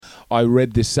I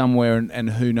read this somewhere, and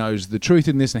who knows the truth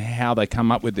in this and how they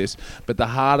come up with this, but the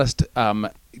hardest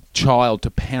child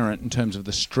to parent in terms of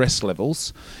the stress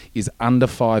levels is under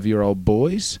 5-year-old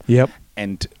boys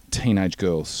and teenage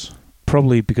girls.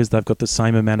 Probably because they've got the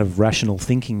same amount of rational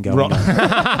thinking going on.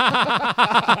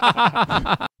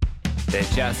 They're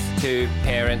just two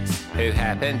parents who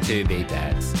happen to be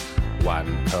dads.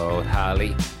 One called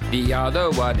Harley, the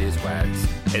other one is Wads.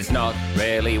 It's not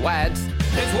really Wads,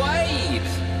 it's Wade!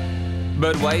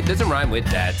 But Wade doesn't rhyme with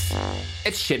dads.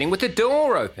 It's shitting with the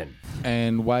door open.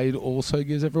 And Wade also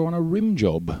gives everyone a rim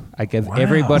job. I give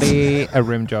everybody a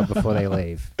rim job before they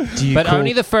leave. But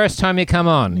only the first time you come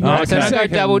on. Oh, So okay.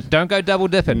 don't go double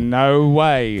dipping. No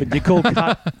way. But you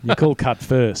call cut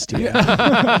first. Yeah.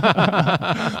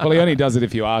 Well, he only does it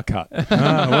if you are cut. Oh,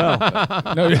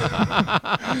 well.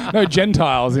 No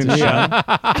Gentiles in here.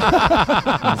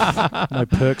 No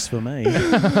perks for me.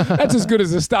 That's as good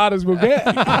as the starters will get.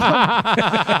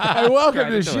 Hey, welcome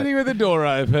to Shitting with the Door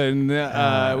Open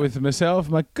with myself,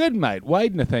 my good mate,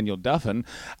 Wade Nathaniel Duffin,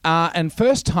 and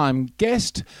first-time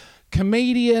guest,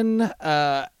 comedian,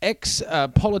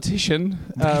 ex-politician.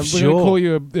 We're going to call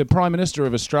you the Prime Minister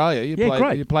of Australia.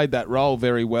 Great. You played that role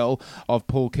very well of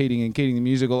Paul Keating and Keating the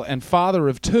Musical, and father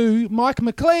of two, Mike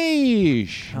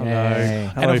McLeish. Hello. Yay.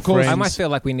 Hello, And of course- I friends. might feel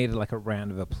like we needed like a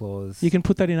round of applause. You can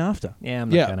put that in after. Yeah, I'm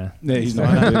not gonna. Yeah, he's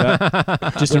not going to do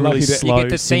that. Just We're a really lucky that- slow You get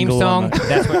the theme single song, on the-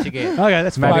 that's what you get. Okay,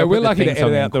 that's Maybe fine. I'll We're put the lucky to theme song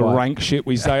edit in out the quiet. rank shit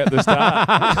we say at the start.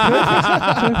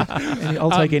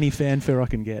 I'll take any fanfare I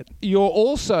can get. You're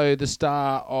also the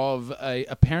star of a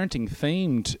parenting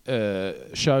themed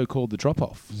show called The Drop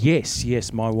Off.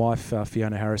 Yes. My wife,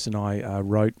 Fiona Harris, and I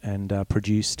wrote and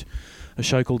produced a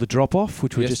show called The Drop Off,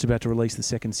 which we're just about to release the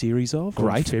second series of.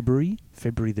 Great. February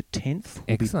the 10th. We'll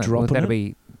Excellent. be Well,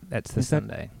 dropping that's the Is that-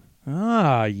 Sunday.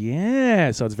 Ah,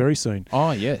 yeah. So it's very soon. Oh,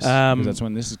 yes. Because that's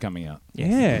when this is coming out.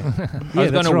 Yeah. I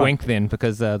was that's going to right. wink then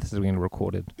because this is being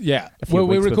recorded. Yeah. A few Well,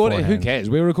 we're weeks recording. Who beforehand. cares?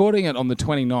 We're recording it on the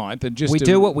 29th. And just We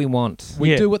do what we want. We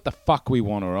Yeah. do what the fuck we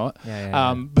want, all right?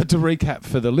 Yeah. But to recap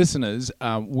for the listeners,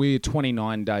 we're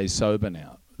 29 days sober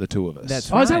now, the two of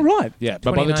us. Oh, is that right? Yeah,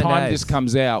 but by the 29 time days. this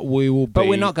comes out, we will be But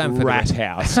we're not going for the- rat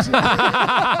housed.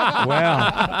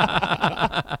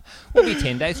 Wow. We'll be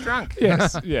 10 days drunk.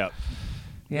 Yes, yeah.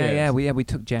 Yes. We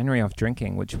took January off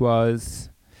drinking, which was...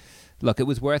 Look, it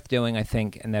was worth doing, I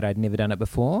think, and that I'd never done it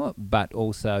before, but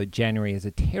also January is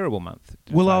a terrible month.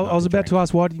 Well, I was about to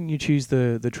ask, why didn't you choose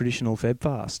the traditional Feb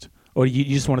fast? Or you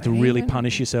just wanted to really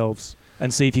punish yourselves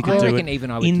and see if you could do reckon it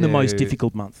even I would in the do- most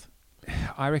difficult month?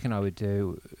 I reckon I would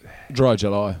do... Dry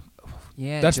July.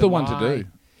 Yeah, That's the one to July. do.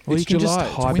 Well, It's you can July. just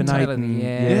It's hibernate. winter, And,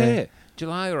 yeah.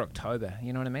 July or October,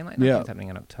 you know what I mean? Like nothing's happening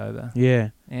in October. Yeah.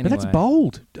 But that's Anyway.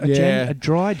 bold. Yeah. A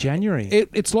dry January.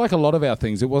 It's like a lot of our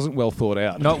things. It wasn't well thought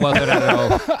out. Not well done at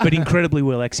all. but incredibly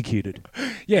well executed.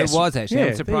 Yes. It was actually. Yeah,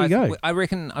 I'm surprised. there you go. I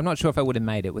reckon. I'm not sure if I would have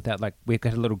made it without we've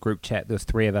got a little group chat. There was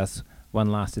 3 of us.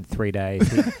 One lasted 3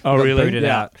 days. Oh, Got really? Booted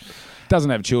Yeah. out. Doesn't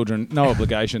have children, no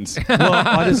obligations. Well,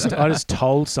 I just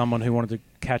told someone who wanted to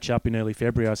catch up in early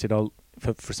February, I said,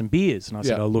 for some beers. And I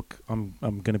said, Yeah. look, I'm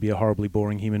going to be a horribly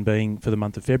boring human being for the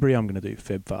month of February. I'm going to do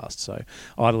Feb fast. So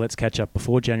either let's catch up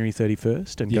before January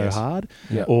 31st and Yes. go hard,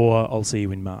 Yeah. or I'll see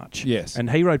you in March. Yes. And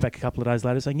he wrote back a couple of days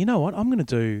later saying, you know what, I'm going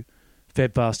to do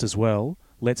Feb fast as well.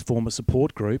 Let's form a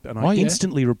support group. And I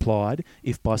instantly replied,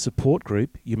 if by support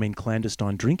group you mean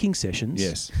clandestine drinking sessions,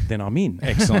 Yes. then I'm in.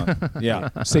 Excellent. Yeah.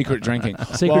 Secret drinking.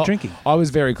 Secret drinking. I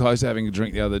was very close to having a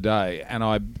drink the other day, and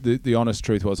the honest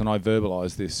truth was, and I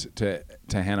verbalised this to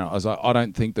Hannah, I was like, I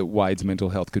don't think that Wade's mental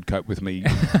health could cope with me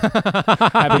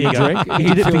having a drink. He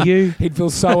did it for you. He'd feel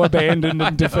so abandoned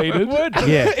and defeated.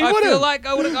 Yeah. I feel like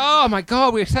I would have. Oh my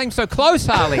God, we were staying so close,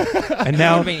 Harley. And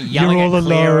now I've been yelling you're all at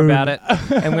Claire alone. about it.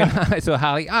 And when I saw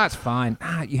Harley, it's fine.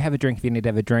 You have a drink if you need to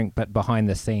have a drink. But behind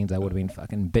the scenes, I would have been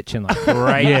fucking bitching like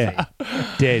crazy. Yeah.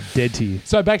 Dead to you.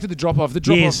 So back to the drop off. The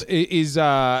drop Yes. off is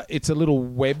it's a little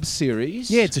web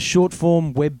series. Yeah, it's a short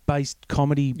form web-based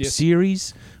comedy Yes.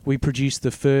 series. We produced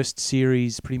the first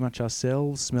series pretty much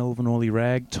ourselves, Smell of an Oily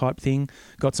Rag type thing.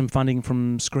 Got some funding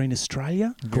from Screen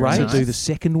Australia. Great. To do the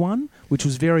second one, which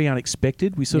was very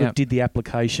unexpected. We sort of did the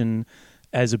application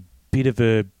as a bit of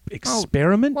a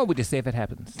experiment. Well, we'll just see if it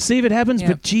happens. See if it happens, Yeah.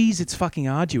 but geez, it's fucking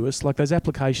arduous. Like those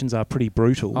applications are pretty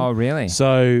brutal. Oh, really?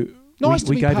 So Nice we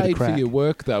to be gave it a paid for crack. your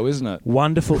work, though, isn't it?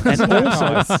 Wonderful. And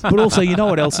also, but also, you know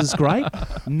what else is great?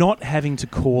 Not having to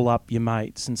call up your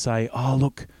mates and say, oh,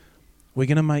 look, we're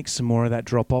going to make some more of that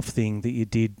drop-off thing that you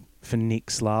did for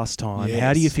Nick's last time. Yes.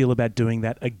 How do you feel about doing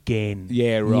that again?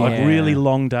 Yeah, right. Like Yeah. really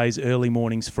long days, early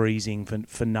mornings freezing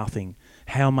for nothing.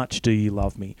 How much do you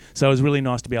love me? So it was really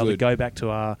nice to be able to Good. go back to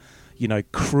our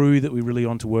crew that we really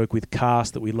want to work with,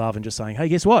 cast that we love, and just saying, hey,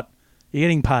 guess what? You're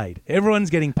getting paid. Everyone's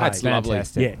getting paid. That's lovely.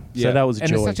 Fantastic. Yeah. So that was a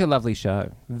And joy. it's such a lovely show.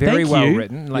 Very Thank well you.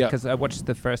 written. Because I watched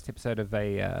the first episode of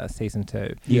season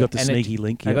 2. You got the And sneaky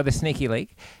link. I got the sneaky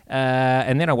leak.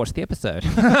 And then I watched the episode.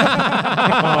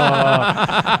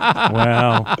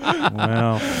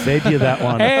 Wow. Fed you that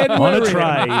one And on a we're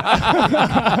tray.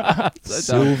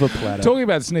 Silver platter. Talking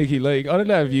about sneaky leak, I don't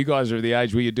know if you guys are the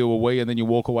age where you do a wee and then you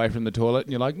walk away from the toilet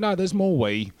and you're like, no, there's more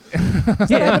wee.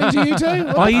 Yeah. Happening to you too?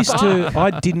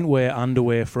 I didn't wear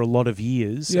underwear for a lot of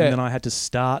years, Yeah. and then I had to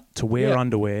start to wear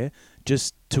underwear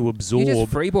just to absorb. You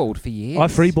just freeballed for years. I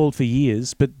freeballed for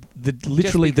years, but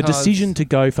literally the because- decision to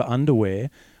go for underwear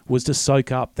was to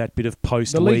soak up that bit of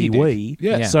post The leaky wee dick.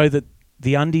 Yeah. so that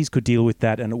the undies could deal with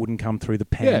that and it wouldn't come through the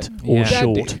pant Yeah. or Yeah.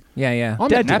 short. Dad dick. Yeah. I'm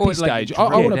Dad at nappy Or, like, stage. I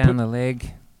drip want to down put... the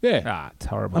leg. Yeah. It's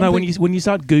horrible. I know when you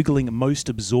start googling most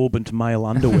absorbent male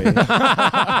underwear,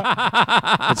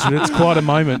 it's quite a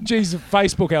moment. Geez, the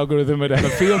Facebook algorithm would have a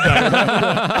field day.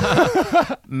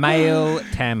 Male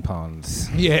tampons.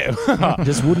 Yeah.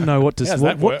 Just wouldn't know what to. How's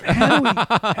that work?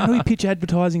 How do we pitch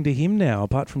advertising to him now?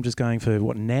 Apart from just going for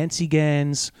Nancy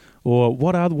Gans or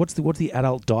what's the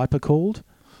adult diaper called?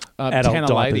 Adult Tanner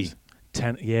diapers.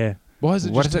 lady. Yeah. Why is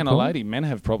it What just is it Tanner called? lady? Men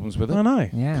have problems with it. I know.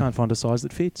 Yeah. Can't find a size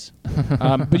that fits.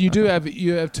 But you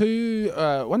have two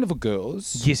wonderful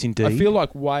girls. Yes, indeed. I feel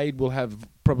like Wade will have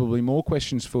probably more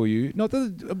questions for you. Not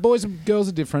that boys and girls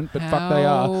are different, but fuck they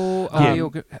are.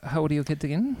 How old are your kids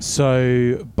again?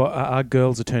 So, but our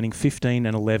girls are turning 15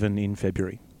 and 11 in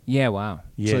February. Yeah, wow.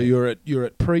 Yeah. So you're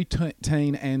at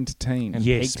pre-teen and teen. And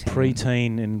yes, peak teen.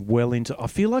 pre-teen and well into. I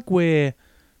feel like we're.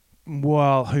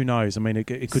 Well, who knows? I mean, it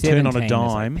could turn on a 17 is like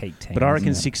dime, peak teen, but I reckon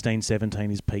isn't it? 16,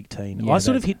 17 is peak teen. Yeah, I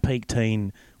sort of that- hit peak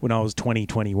teen when I was 20,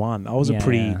 21. I was a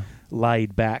pretty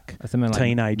laid back Something like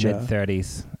teenager.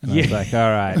 mid-30s. And Yeah. I was like, all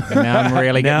right, but now I'm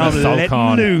really Now getting the let sulk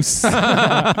on. loose.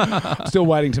 Still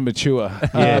waiting to mature.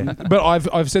 Yeah. But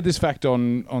I've said this fact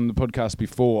on the podcast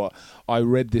before. I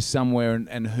read this somewhere,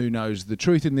 and who knows the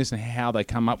truth in this and how they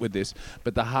come up with this.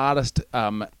 But the hardest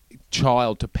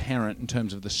child to parent in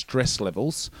terms of the stress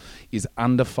levels is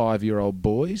under 5-year-old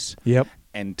boys Yep.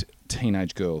 and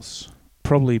teenage girls.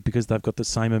 Probably because they've got the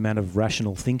same amount of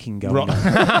rational thinking going Right. on.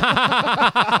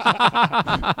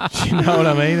 Do you know what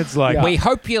I mean? It's like, We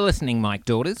hope you're listening, Mike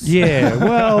daughters. yeah,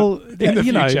 well, In the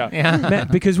you future. know,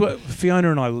 Matt, because Fiona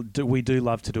and I we do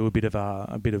love to do a bit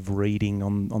of reading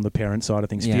on the parent side of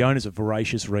things. Yeah. Fiona's a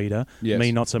voracious reader. Yes.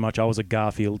 Me, not so much. I was a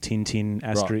Garfield, Tintin,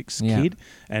 Asterix Yeah. kid,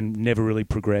 and never really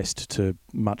progressed to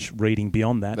much reading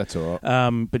beyond that. That's all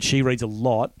right. But she reads a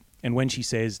lot, and when she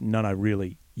says, no,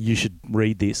 really, you should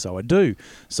read this, so I do.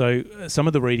 So some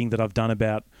of the reading that I've done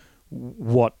about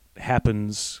what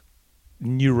happens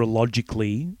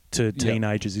neurologically to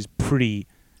teenagers is pretty...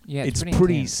 Yeah, it's pretty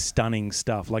pretty intense. stunning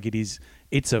stuff. Like it's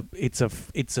a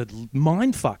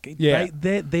mind fuck. Yeah.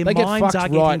 Their They get minds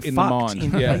fucked are right getting in the fucked.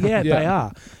 mind. Yeah. Yeah, Yeah. they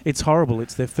are. It's horrible.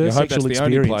 It's their I first hope that's sexual the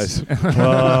only experience. place.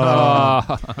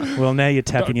 Oh. Well, now you're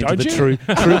tapping Don't into the you?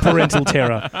 true parental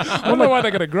terror. I don't know why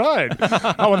they're going to grow.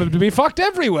 I want them to be fucked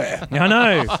everywhere. I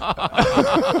know.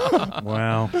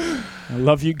 Wow. I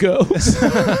love you, girls.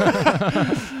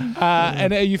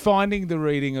 And are you finding the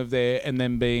reading of their and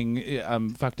them being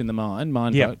fucked in the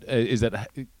mind Yeah. fucked, is that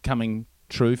coming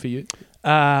true for you?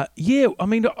 Yeah, I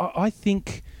mean, I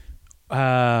think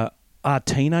our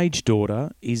teenage daughter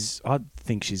I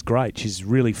think she's great. She's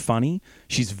really funny.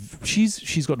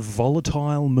 She's got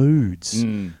volatile moods.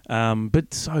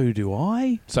 But so do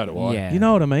I. So do I. Yeah. You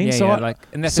know what I mean? Yeah, so yeah,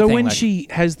 and that's the so thing, when like- she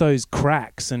has those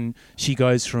cracks and she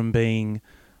goes from being,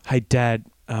 hey, Dad,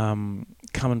 come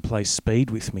and play speed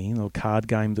with me, a little card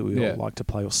game that we all like to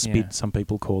play, or spid, some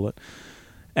people call it.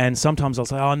 And sometimes I'll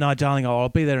say, oh, no, darling, I'll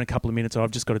be there in a couple of minutes, or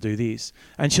I've just got to do this.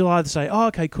 And she'll either say, oh,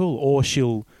 okay, cool, or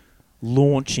she'll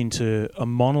launch into a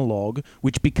monologue,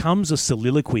 which becomes a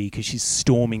soliloquy because she's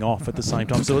storming off at the same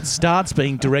time. So it starts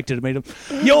being directed at me.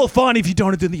 You're fine if you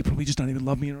don't do that. You probably just don't even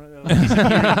love me.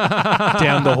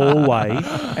 Down the hallway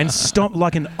and stomp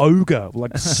like an ogre,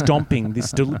 like stomping.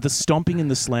 The stomping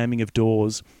and the slamming of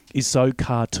doors is so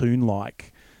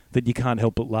cartoon-like that you can't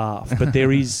help but laugh. But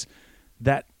there is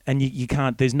that. And you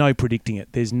can't. There's no predicting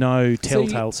it. There's no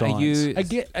telltale signs.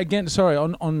 Again, sorry,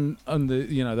 on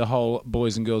the the whole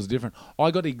boys and girls are different. I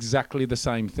got exactly the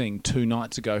same thing 2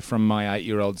 nights ago from my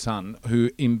 8-year-old son, who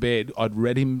in bed, I'd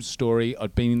read him a story,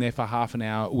 I'd been in there for half an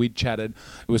hour, we'd chatted,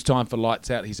 it was time for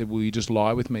lights out. He said, will you just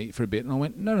lie with me for a bit? And I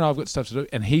went, no, I've got stuff to do.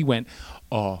 And he went,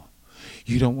 oh,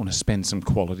 you don't want to spend some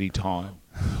quality time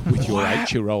with your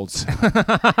 8-year-olds.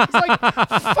 It's like,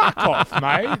 fuck off,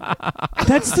 mate.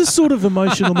 That's the sort of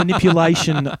emotional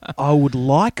manipulation I would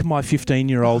like my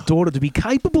 15-year-old daughter to be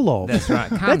capable of. That's right.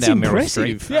 Calm That's down, Meryl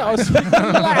impressive. Streep. Yeah, I was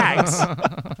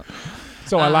relax.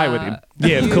 So I lay with him.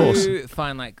 Yeah, of course. Do you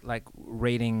find like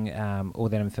reading all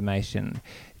that information,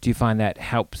 do you find that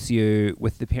helps you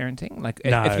with the parenting? Like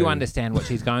if you No. understand what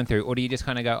she's going through, or do you just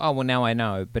kind of go, oh, well, now I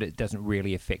know, but it doesn't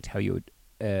really affect how you would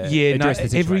address the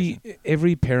situation?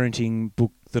 every parenting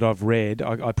book that I've read,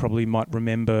 I probably might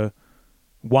remember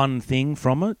one thing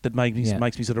from it that makes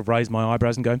me sort of raise my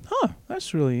eyebrows and go, oh,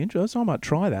 that's really interesting. I might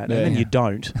try that. Yeah. And then you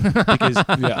don't, because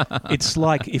it's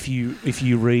like if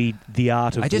you read The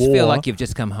Art of War. I just feel like you've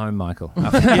just come home, Michael.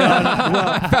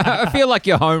 I feel like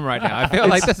you're home right now. I feel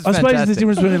like this is I suppose fantastic. there's a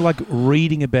difference between like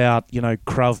reading about,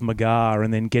 Krav Maga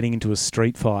and then getting into a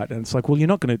street fight. And it's like, well, you're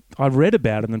not going to... I read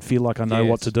about it and feel like I know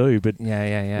what to do. But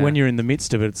Yeah. when you're in the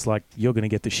midst of it, it's like you're going to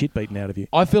get the shit beaten out of you.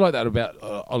 I feel like that about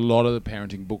a lot of the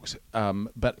parenting books,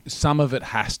 but some of it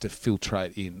has to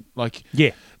filtrate in. Like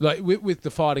with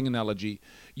the fighting analogy,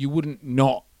 you wouldn't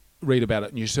not read about it,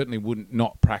 and you certainly wouldn't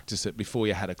not practice it before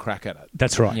you had a crack at it.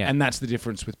 That's right. Yeah. And that's the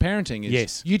difference with parenting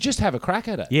is you just have a crack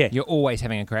at it. Yeah. You're always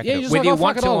having a crack Yeah, at you're it. just Whether like, you oh,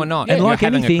 want fuck to it, or not, And you're like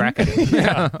having anything, a crack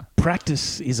at it.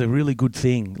 practice is a really good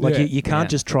thing. Like Yeah. you can't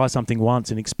just try something once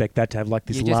and expect that to have like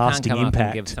this You just lasting can't come impact. up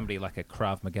and give somebody like a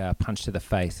Krav Maga punch to the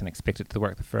face and expect it to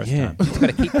work the first Yeah. time. You've just got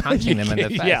to keep punching them in the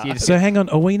face. Yeah. You just- So hang on,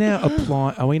 are we now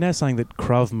saying that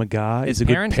Krav Maga It's is a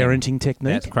good parenting. parenting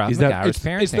technique? That's Krav is Maga.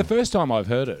 It's the first time I've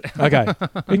heard it. okay?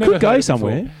 It never could go heard it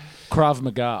somewhere. before. Krav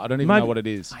Maga. I don't even Maybe- know what it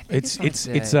is. I think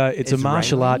It's a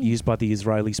martial art used by the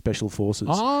Israeli Special Forces.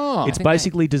 Oh, It's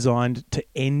basically designed to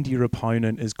end your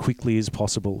opponent as quickly as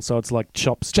possible. So it's like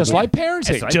chops. to just the- like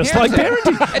parenting. Just like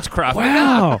parenting. It's Krav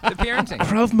Wow. Maga. The parenting.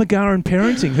 Krav Maga and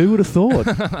parenting. Who would have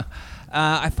thought?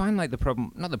 I find like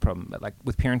not the problem, but like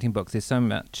with parenting books, there's so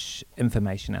much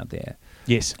information out there,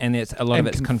 Yes. and it's a lot And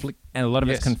of it's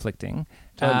Yes. conflicting.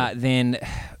 Totally. Then,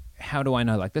 how do I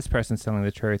know? Like this person's telling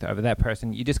the truth over that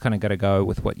person. You just kind of got to go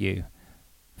with what you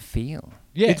feel.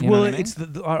 Yeah. It's, You know well, what I mean? it's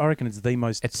I reckon it's the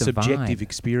most It's the subjective vibe.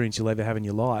 experience you'll ever have in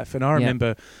your life. And I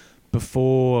remember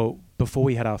before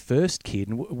we had our first kid,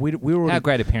 and we were already, How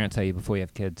great a parents are you before you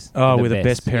have kids? we're the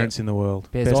best parents in the world.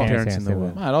 Best parents in the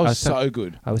world. Mate, I was so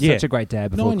good. I was Yeah. such a great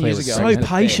dad before 9 Claire years was ago. So pregnant.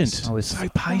 patient. I was so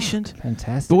patient.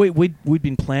 Fantastic. But we'd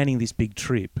been planning this big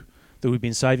trip that we'd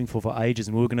been saving for ages,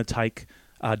 and we were going to take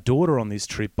our daughter on this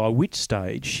trip, by which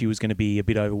stage she was going to be a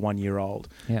bit over 1 year old.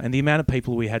 Yeah. And the amount of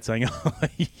people we had saying, oh,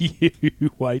 you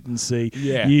wait and see.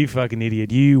 Yeah. You fucking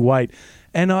idiot. You wait.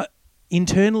 And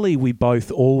internally, we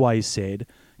both always said,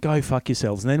 go fuck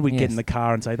yourselves. And then we'd get in the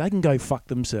car and say, they can go fuck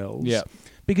themselves. Yeah.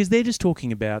 Because they're just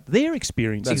talking about their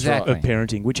experience That's of right.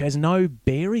 parenting, which has no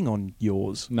bearing on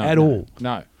yours No, at no. all.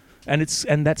 No. And it's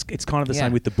kind of the Yeah.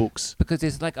 same with the books. Because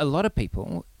there's like a lot of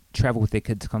people travel with their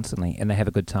kids constantly and they have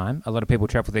a good time. A lot of people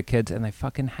travel with their kids and they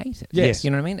fucking hate it. Yes. You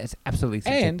know what I mean? It's absolutely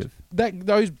subjective.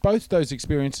 And both those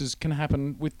experiences can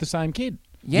happen with the same kid.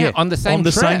 Yeah, on the same on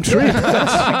the trip. same trip.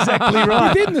 That's exactly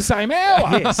right. Within the same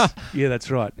hour. Yes. Yeah, that's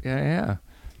right. Yeah.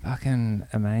 Fucking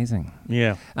amazing.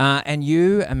 Yeah. And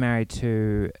you are married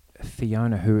to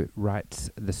Fiona, who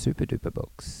writes the Super Duper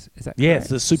books. Is that Yeah, correct? it's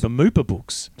the Super Mooper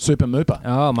books. Super Mooper.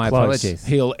 Oh, my Close. apologies.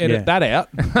 He'll edit that out.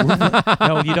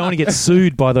 No, you don't want to get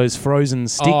sued by those frozen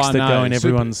sticks that no, go in Super-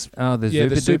 everyone's... Oh, the Yeah,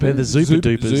 Super the Super- They're the Super Zuper-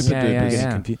 Dupers. Zuper Yeah,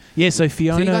 Dupers. yeah. Yeah, so So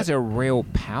Fiona... you guys are a real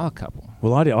power couple.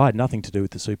 Well, I had nothing to do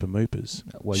with the Super Moopers.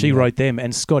 Well, She you- wrote them,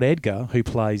 and Scott Edgar, who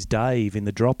plays Dave in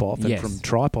The Drop-Off and Yes. from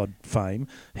Tripod fame,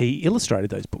 he illustrated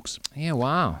those books. Yeah,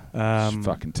 wow.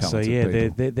 Fucking so talented yeah,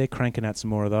 people. they're cranking out some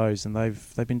more of those, and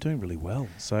they've been doing really well.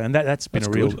 So and that's been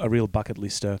That's a real bucket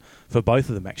lister for both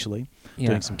of them actually, Yeah.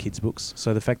 doing some kids books.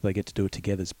 So the fact that they get to do it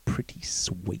together is pretty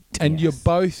sweet. And Yes.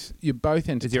 you're both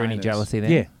entertainers. Is there any jealousy there?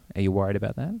 Yeah. Are you worried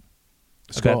about that?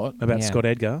 Scott? about Yeah. Scott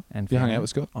Edgar. And You hung Fiona? out with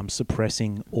Scott? I'm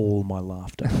suppressing all my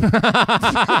laughter.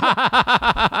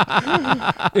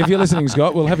 If you're listening,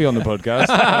 Scott, we'll have you on the podcast.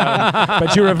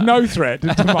 But you're of no threat to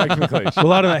Mike McLeish.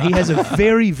 Well, I don't know. He has a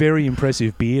very, very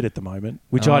impressive beard at the moment,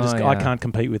 which I yeah. can't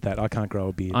compete with that. I can't grow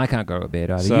a beard. I can't grow a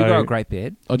beard either. So- you grow a great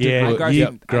beard. I do- Yeah, I grow, you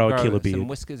some, grow I a killer some beard.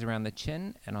 whiskers around the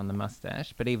chin and on the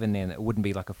mustache, but even then, it wouldn't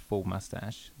be like a full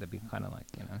mustache. They'd be kind of like,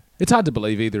 you know. It's hard to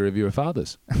believe either of you are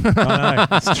fathers. I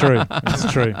know. It's true.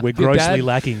 It's true. We're Your grossly dad-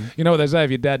 lacking. You know what they say? If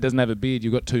your dad doesn't have a beard,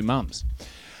 you've got two mums.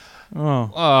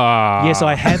 Oh. Oh. Yes,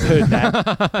 I have heard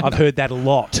that. I've heard that a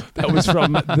lot. That was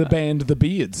from the band The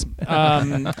Beards. No, I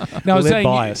was Well, they're saying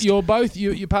biased. you're both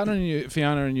your partner and you,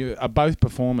 Fiona, and you are both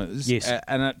performers. Yes.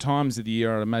 And at times of the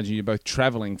year, I'd imagine you're both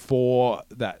travelling for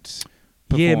that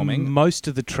performing. Yeah, most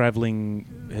of the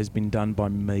travelling has been done by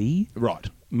me. Right.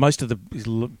 Most of the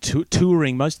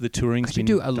touring, most of the touring's 'Cause you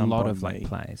been do a done lot by of like me.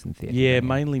 plays and theatre. Yeah, don't you?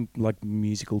 mainly like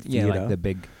musical theatre. Yeah, like the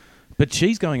big. But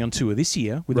she's going on tour this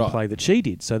year with a Right. play that she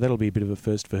did, so that'll be a bit of a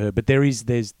first for her. But there's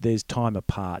time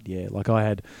apart. Yeah, like I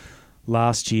had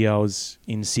last year, I was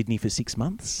in Sydney for 6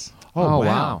 months Oh,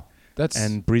 wow. That's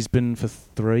and Brisbane for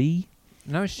 3.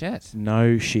 No shit.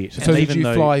 No shit. So And did even you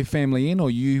though- fly family in,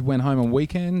 or you went home on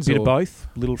weekends? Bit or? of both,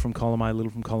 little from column A,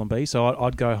 little from column B. So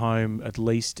I'd go home at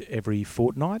least every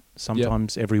fortnight,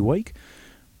 sometimes every week.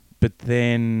 But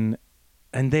then,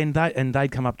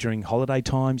 they'd come up during holiday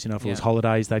times. You know, if it was Yeah.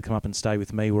 holidays, they'd come up and stay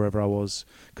with me wherever I was,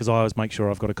 because I always make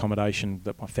sure I've got accommodation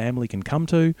that my family can come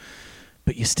to.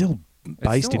 But you're still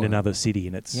based in still- another city,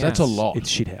 and it's Yeah. That's a lot.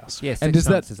 It's shithouse. Yeah, 6 And does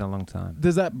months that- is a long time.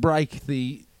 Does that break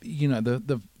the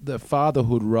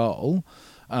fatherhood role?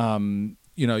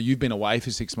 You've been away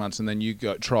for 6 months, and then you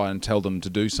go try and tell them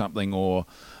to do something or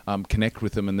connect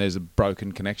with them, and there's a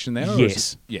broken connection there. Or Yes.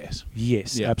 is it- yes.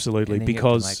 Yes, Yeah. absolutely. And then you have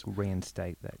Because to, like,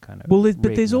 reinstate that kind of. well,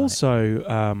 but there's reignite.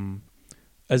 also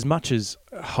as much as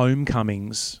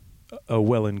homecomings are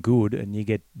well and good, and you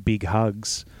get big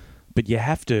hugs, but you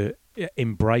have to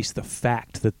embrace the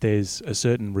fact that there's a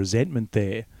certain resentment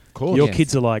there. Of course. Your Yes.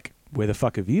 kids are like, "Where the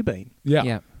fuck have you been?"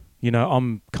 Yeah. You know,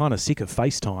 I'm kind of sick of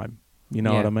FaceTime. You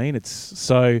know Yeah. what I mean? It's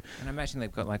so And I imagine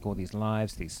they've got like all these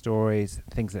lives, these stories,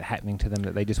 things that are happening to them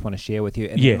that they just want to share with you.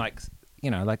 And Yeah. then,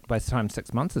 like by the time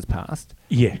 6 months has passed,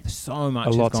 yeah. so much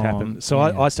A lot's has gone. happened. So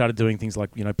Yeah. I started doing things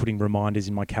like, putting reminders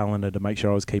in my calendar to make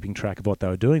sure I was keeping track of what they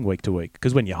were doing week to week.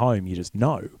 Because when you're home, you just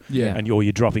know. Yeah. And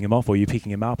you're dropping them off, or you're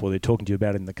picking them up, or they're talking to you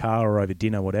about it in the car or over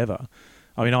dinner, whatever.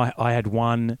 I mean, I had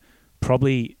one,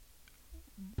 probably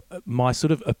my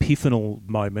sort of epiphanal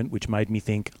moment, which made me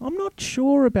think, I'm not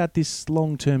sure about this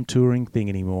long-term touring thing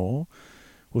anymore,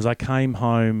 was I came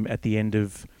home at the end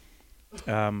of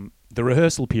the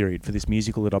rehearsal period for this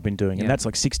musical that I've been doing, and Yeah. that's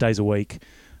like 6 days a week.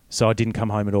 So I didn't come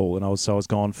home at all, and I was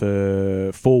gone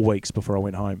for 4 weeks before I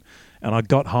went home. And I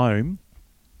got home,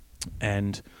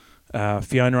 and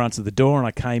Fiona answered the door, and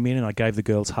I came in and I gave the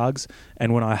girls hugs.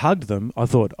 And when I hugged them, I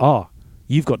thought, "Oh,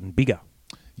 you've gotten bigger."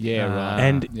 Yeah, right.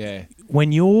 And yeah.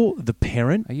 When you're the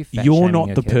parent, Are you fat you're shaming not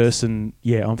your the kids? person.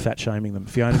 Yeah, I'm fat shaming them.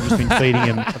 Fiona's just been feeding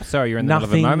them. I'm sorry, you're in the middle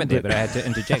of a Nothing moment there, but- but I had to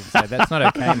interject. So that's not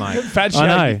okay, Mike. Fat I shame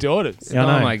know. your daughters. I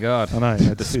know. Oh my god, I know.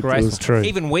 It disgraceful. was true.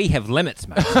 Even we have limits,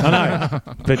 mate. I know.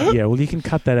 But yeah, well, you can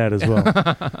cut that out as well.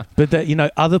 But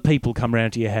that, other people come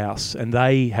round to your house and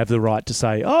they have the right to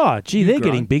say, "Oh, gee, they're You've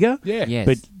getting grown." bigger." Yeah. Yes.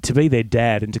 But to be their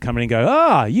dad and to come in and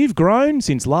go, "You've grown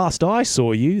since last I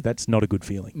saw you," that's not a good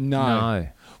feeling. No.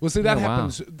 Well, see, that Oh, wow.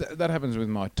 happens. That happens with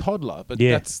my toddler, but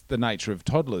Yeah. that's the nature of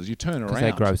toddlers. You turn Because around,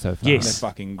 they grow so fast. and Yes. they're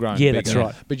fucking grown. Yeah, bigger. that's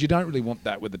right. But you don't really want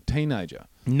that with a teenager.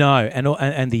 No,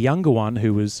 and the younger one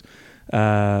who was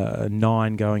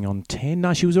 9 going on 10.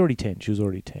 No, she was already 10.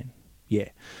 Yeah.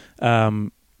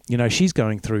 She's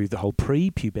going through the whole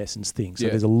pre-pubescence thing. So Yeah.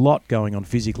 there's a lot going on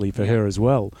physically for her as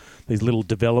well. These little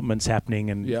developments happening,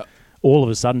 and Yeah. all of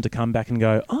a sudden to come back and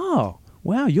go, "Oh,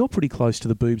 wow, you're pretty close to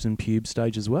the boobs and pube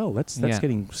stage as well." That's Yeah.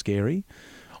 getting scary.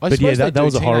 I But yeah, suppose that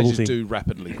was a horrible teenagers thing. do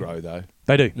rapidly grow, though.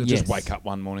 They do. They'll Yes. just wake up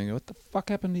one morning and go, "What the fuck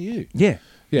happened to you?" Yeah.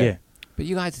 Yeah. Yeah. But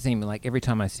you guys seem like every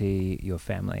time I see your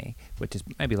family, which is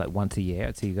maybe like once a year,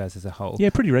 I see you guys as a whole. Yeah,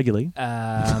 pretty regularly. We're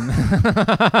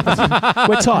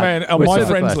tight. Man, on We're my super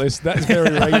friends close. list, that's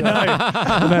very regular.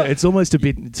 No, it's almost a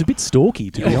bit stalky,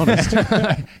 to be honest.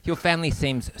 Your family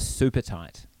seems super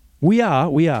tight. We are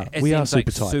It we are seems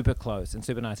super like tight. super close and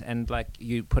super nice. And like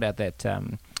you put out that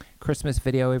Christmas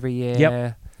video every year.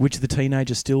 Yep. Which the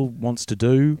teenager still wants to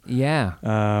do,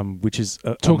 Yeah. which is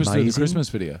Talk us through the amazing. Christmas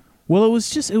video. Well, it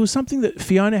was something that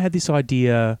Fiona had this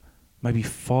idea maybe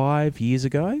 5 years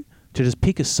ago to just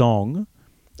pick a song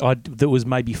that was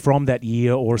maybe from that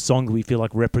year, or a song that we feel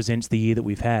like represents the year that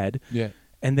we've had, Yeah.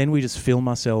 and then we just film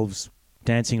ourselves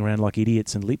dancing around like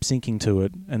idiots and lip syncing to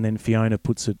it, and then Fiona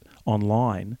puts it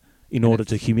online in order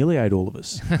to humiliate all of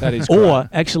us. That is Or great.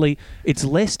 actually, it's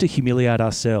less to humiliate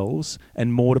ourselves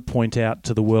and more to point out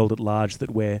to the world at large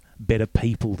that we're better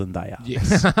people than they are.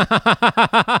 Yes.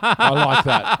 I like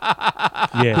that.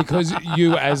 Yeah. Because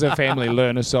you, as a family,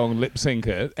 learn a song, lip sync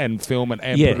it, and film it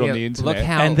and Yeah. put it on Yeah, the internet. look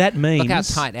how And that means look how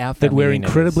tight our that we're family unit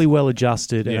incredibly is. well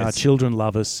adjusted and Yes. our children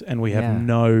love us and we have Yeah.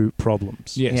 no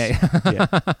problems. Yes. Yeah. Yeah.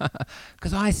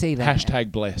 Because I see that.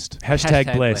 Hashtag blessed.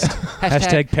 Hashtag blessed.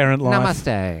 Hashtag parent life.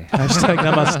 Namaste. Hashtag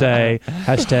namaste.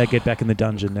 Hashtag get back in the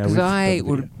dungeon now. Because I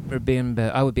would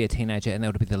remember, I would be a teenager, and that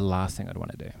would be the last thing I'd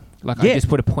want to do. Like, I just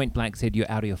would have point blank said, "You're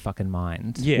out of your fucking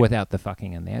mind," without the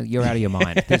fucking in there. You're out of your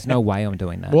mind. There's no way I'm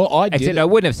doing that. Well, I did. Except I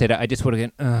wouldn't have said it. I just would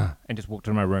have gone, ugh, and just walked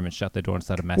to my room and shut the door and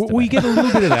started masturbating. Well, you get a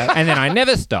little bit of that. And then I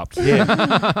never stopped. Yeah.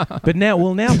 But now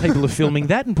people are filming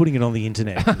that and putting it on the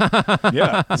internet.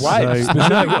 Yeah.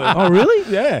 Oh,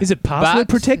 really? Yeah. Is it password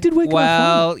protected?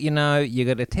 Well, you know, you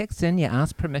got a text in, you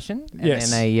ask permission. And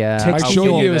yes. then Make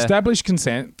sure you establish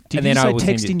consent. Did you say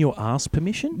text in your ass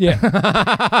permission? Yeah.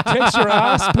 Text your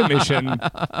ass permission.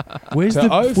 Where's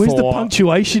the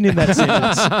punctuation in that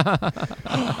sentence?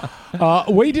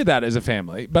 We did that as a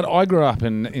family, but I grew up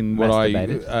in what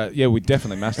we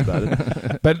definitely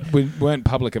masturbated, but we weren't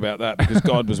public about that because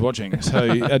God was watching, so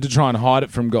you had to try and hide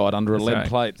it from God under a lead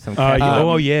plate.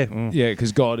 Yeah,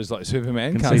 because God is like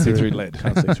Superman, can't see through lead.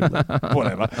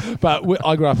 Whatever. But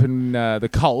I grew up in the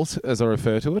cult, as I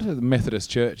refer to it, the Methodist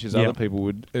Church, as other people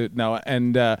would know it,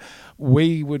 and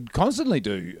we would constantly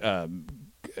do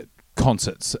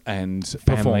concerts and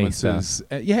performances.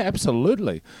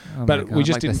 Absolutely. But we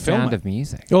just didn't film sound it. Of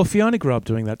music. Well, Fiona grew up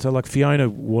doing that. So, like, Fiona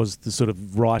was the sort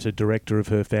of writer-director of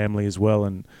her family as well,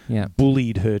 and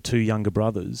bullied her two younger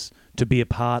brothers to be a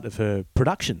part of her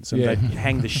productions. And they'd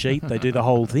hang the sheet, they do the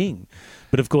whole thing.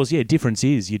 But, of course, difference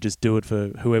is you just do it for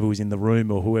whoever was in the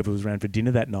room or whoever was around for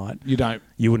dinner that night.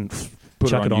 You wouldn't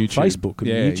chuck it on YouTube. Facebook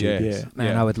and YouTube.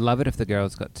 Man, I would love it if the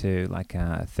girls got to like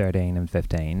 13 and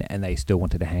 15 and they still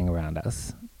wanted to hang around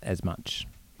us as much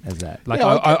as that. Like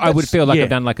I would feel like I've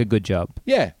done like a good job.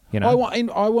 Yeah. You know? I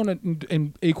want it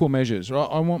in equal measures. Right?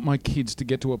 I want my kids to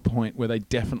get to a point where they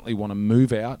definitely want to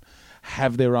move out,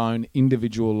 have their own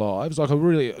individual lives. Like,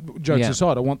 jokes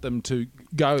aside, I want them to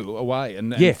go away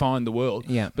and find the world.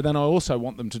 Yeah. But then I also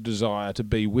want them to desire to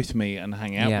be with me and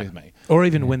hang out with me. Or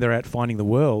even when they're out finding the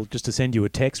world, just to send you a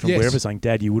text from wherever saying,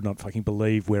 "Dad, you would not fucking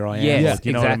believe where I am." Yes,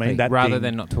 you know what I mean? That rather thing.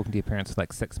 than not talking to your parents for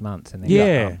like 6 months and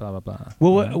then blah, blah, blah.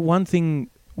 Well,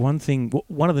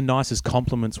 one of the nicest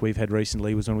compliments we've had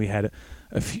recently was when we had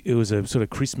it was a sort of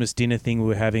Christmas dinner thing we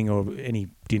were having, or any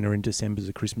dinner in December is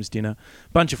a Christmas dinner.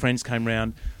 A bunch of friends came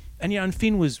round, and and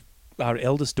Finn was, our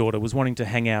eldest daughter, was wanting to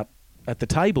hang out at the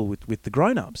table with the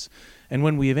grown-ups. And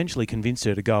when we eventually convinced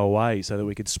her to go away so that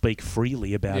we could speak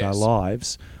freely about our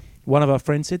lives, one of our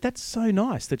friends said, "That's so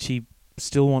nice that she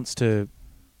still wants to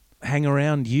hang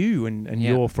around you and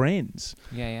your friends."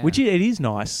 Which it is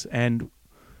nice, and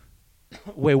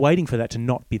we're waiting for that to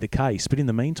not be the case, but in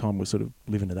the meantime, we're sort of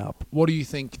living it up. What do you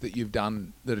think that you've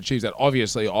done that achieves that?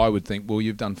 Obviously, I would think, well,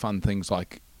 you've done fun things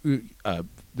like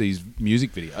these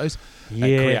music videos that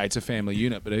creates a family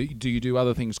unit, but do you do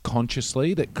other things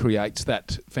consciously that creates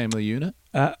that family unit?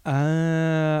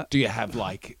 Do you have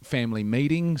like family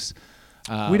meetings?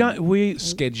 We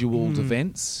scheduled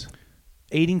events.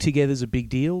 Eating together is a big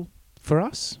deal for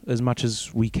us, as much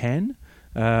as we can,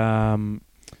 and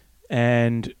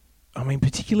I mean,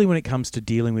 particularly when it comes to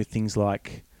dealing with things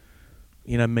like,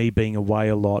 me being away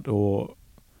a lot, or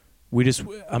it's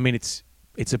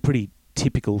a pretty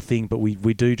typical thing, but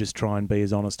we do just try and be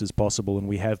as honest as possible, and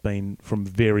we have been from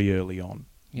very early on.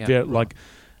 Like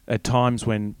at times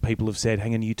when people have said,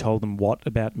 "Hang on, you told them what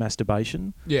about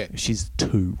masturbation?" Yeah. She's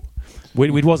 2.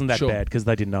 It wasn't that bad because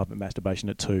they didn't know about masturbation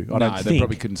at 2. I don't think. They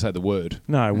probably couldn't say the word.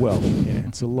 No, well,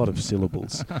 it's a lot of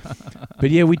syllables.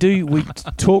 But we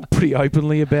talk pretty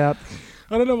openly about.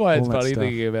 I don't know why it's funny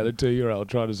thinking about a 2-year-old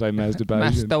trying to say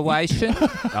masturbation. Masturbation?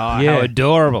 How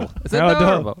adorable. It's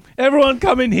adorable. Everyone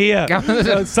come in here.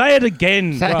 Say it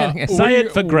again. Say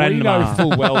it for Grandma. We know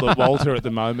full well that Walter at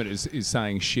the moment is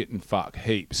saying shit and fuck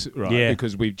heaps, right? Yeah.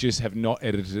 Because we just have not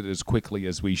edited it as quickly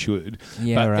as we should.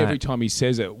 Yeah, but every time he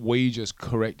says it, we just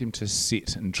correct him to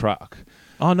sit and truck.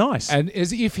 Oh, nice. And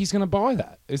as if he's going to buy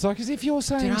that. It's like as if you're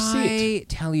saying sit. Did I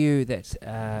tell you that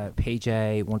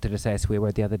PJ wanted to say a swear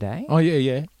word the other day? Oh, yeah.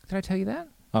 Did I tell you that?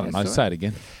 I don't know. Say it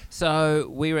again. So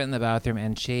we were in the bathroom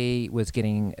and she was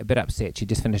getting a bit upset. She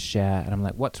just finished a shower and I'm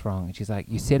like, "What's wrong?" And she's like,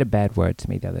 "You said a bad word to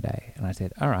me the other day." And I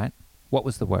said, "All right. What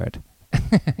was the word?"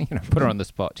 Put her on the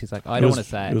spot. She's like, "I don't want to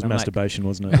say it." It was masturbation,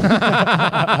 wasn't it? It's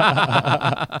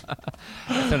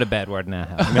not a bad word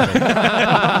now.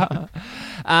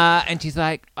 And she's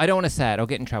like, "I don't want to say it. I'll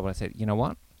get in trouble." I said, "You know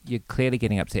what? You're clearly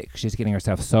getting upset because she's getting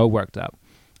herself so worked up."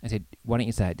 I said, "Why don't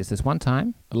you say it just this one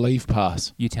time? A leave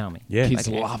pass. You tell me." Yeah. Kids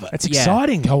love it. It's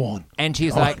exciting. Go on. And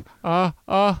she's like,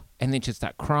 and then she'd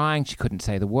start crying. She couldn't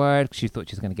say the word. She thought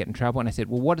she was going to get in trouble. And I said,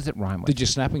 "Well, what does it rhyme with?" Did you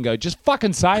snap and go, "Just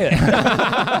fucking say it"?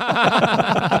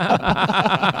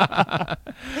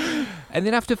 And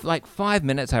then after like 5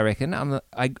 minutes, I reckon,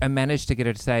 I managed to get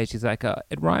her to say, she's like,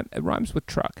 it rhymes with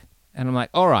truck. And I'm like,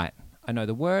 all right, I know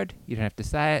the word. You don't have to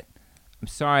say it. I'm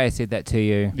sorry I said that to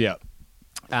you. Yeah.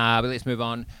 But let's move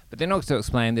on. But then also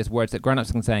explain there's words that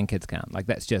grown-ups can say and kids can't. Like,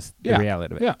 that's just the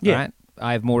reality of it. Yeah. Right?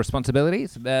 I have more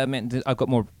responsibilities. I've got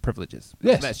more privileges.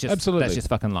 Yes, that's just, absolutely. That's just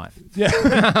fucking life.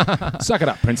 Yeah. Suck it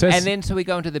up, princess. And then so we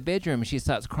go into the bedroom and she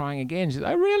starts crying again. She's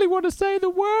like, I really want to say the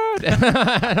word. And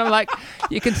I'm like,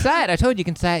 you can say it. I told you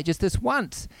can say it just this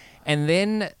once. And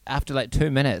then after like 2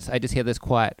 minutes, I just hear this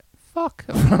quiet fuck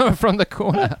from the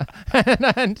corner.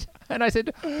 And I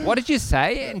said, what did you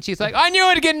say? And she's like, I knew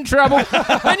I'd get in trouble.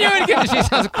 I knew I'd get in. She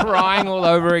starts crying all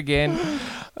over again.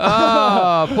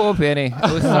 Oh, poor Penny.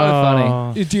 It was so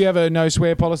funny. Do you have a no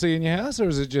swear policy in your house, or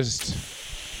is it just...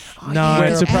 No,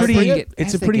 Where it's a appropriate?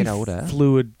 pretty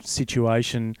fluid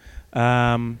situation.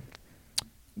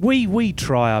 We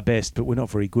try our best, but we're not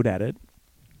very good at it.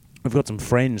 We've got some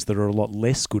friends that are a lot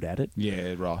less good at it.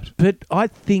 Yeah, right. But I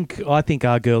think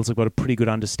our girls have got a pretty good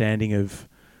understanding of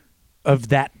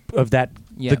that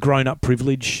the grown up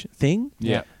privilege thing.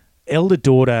 Yeah. Elder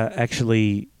daughter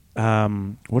actually,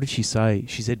 what did she say?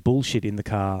 She said bullshit in the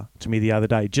car to me the other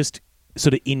day, just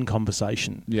sort of in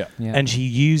conversation. Yeah. And she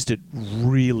used it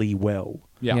really well.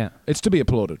 Yeah. It's to be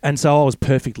applauded. And so I was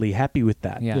perfectly happy with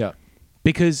that. Yeah.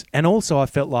 Because, and also I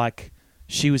felt like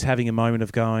she was having a moment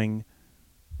of going,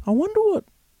 I wonder what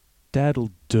Dad'll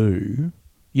do.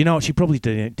 You know, she probably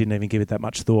didn't even give it that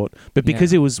much thought. But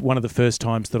because it was one of the first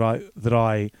times that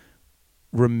I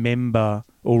remember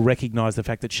or recognise the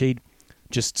fact that she'd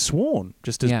just sworn,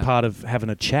 just as part of having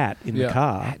a chat in the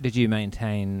car. Did you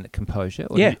maintain composure?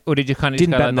 Or Yeah. Or did you kind of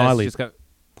Didn't just go bat an like this, eyelid. just go,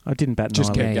 I didn't bat an Just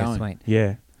eyelid. kept going. sweet.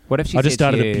 Yeah. What if she I just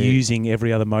said to started you- abusing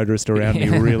every other motorist around me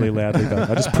really loudly, though.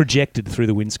 I just projected through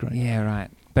the windscreen. Yeah, right.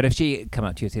 But if she come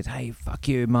up to you and says, hey, fuck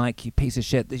you, Mike, you piece of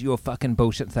shit, this is your fucking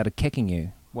bullshit, and started kicking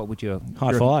you, what would you...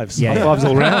 High fives. Yeah. High fives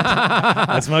all around.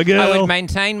 That's my girl. I would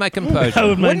maintain my composure. I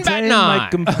would Wouldn't bat maintain an my eye.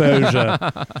 composure.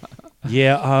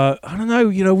 Yeah, I don't know.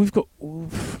 You know,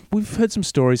 we've heard some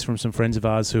stories from some friends of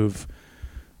ours who have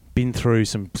been through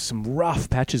some rough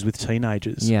patches with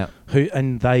teenagers. Yeah.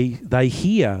 They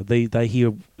hear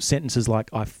sentences like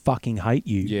 "I fucking hate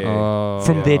you" Yeah.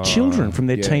 from their children, from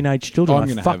their Yeah. teenage children. I'm I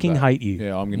gonna fucking have that. hate you.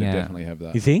 Yeah, I'm going to Yeah. definitely have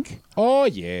that. You think? Oh,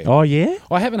 yeah. Oh yeah.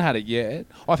 I haven't had it yet.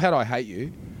 I've had I hate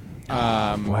you.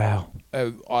 Wow.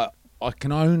 I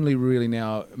can only really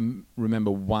now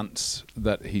remember once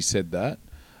that he said that,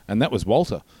 and that was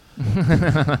Walter.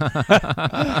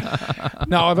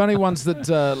 No, I've only once that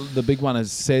the big one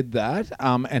has said that,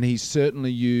 and he's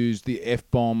certainly used the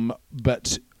F-bomb,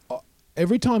 but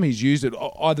every time he's used it,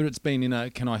 either it's been in a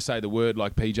 "can I say the word"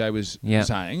 like PJ was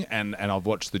saying, and I've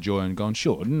watched The Joy and gone,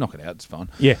 sure, knock it out, it's fine.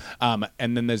 Yeah.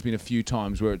 And then there's been a few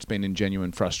times where it's been in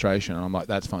genuine frustration, and I'm like,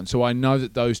 that's fine. So I know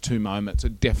that those two moments are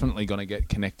definitely going to get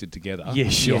connected together. Yeah,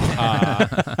 sure.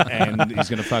 And he's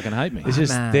going to fucking hate me. It's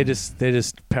just Man. they're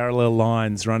just parallel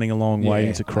lines running along,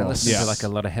 waiting to I cross. listen to like a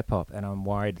lot of hip hop, and I'm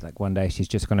worried like one day she's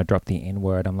just going to drop the N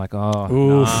word. I'm like, oh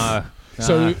Oof. no.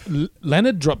 So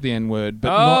Leonard dropped the N-word,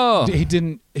 but he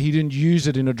didn't use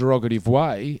it in a derogative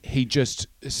way. He just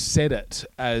said it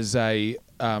as a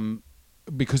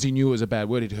because he knew it was a bad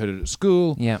word. He'd heard it at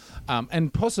school,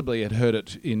 and possibly had heard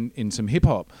it in some hip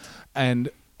hop, and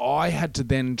I had to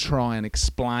then try and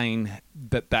explain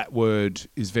that word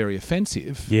is very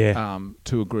offensive,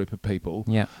 to a group of people,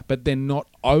 but then not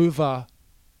over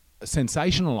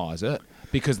sensationalize it,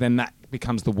 because then that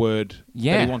becomes the word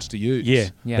that he wants to use.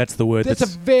 Yeah, that's the word. That's a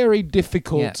very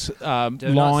difficult Do line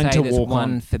not say to this walk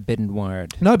one on. forbidden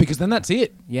word. No, because then that's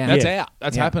it. Yeah. That's Yeah. out.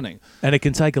 That's Yeah. happening. And it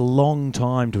can take a long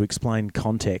time to explain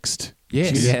context.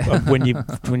 Yes. Yeah.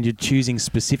 when you're choosing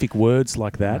specific words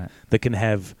like that that can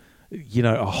have,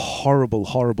 a horrible,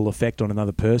 horrible effect on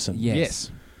another person.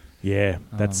 Yes. Yeah,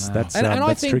 that's no. that's And I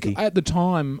that's think tricky. at the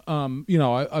time,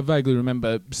 I vaguely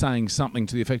remember saying something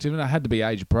to the effect of, and it had to be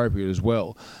age appropriate as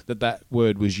well, that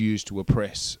word was used to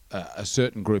oppress a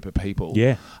certain group of people.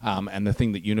 Yeah. And the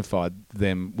thing that unified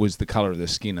them was the colour of their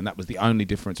skin, and that was the only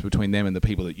difference between them and the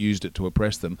people that used it to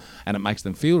oppress them. And it makes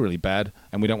them feel really bad,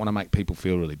 and we don't want to make people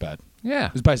feel really bad. Yeah.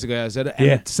 That's basically how I said it. And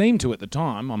Yeah. it seemed to, at the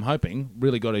time, I'm hoping,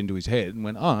 really got into his head and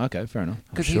went, oh, okay, fair enough.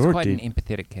 Because sure he's it quite an did.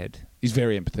 empathetic kid. He's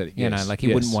very empathetic. You know, yes. like he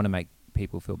Yes. wouldn't want to make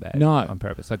people feel bad No. on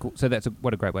purpose. Like, so that's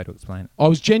what a great way to explain it. I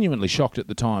was genuinely shocked at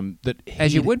the time that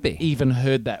As you he'd would be. even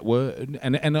heard that word,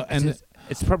 and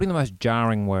It's probably the most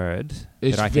jarring word.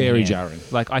 It's that I can very hear. jarring.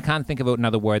 Like, I can't think of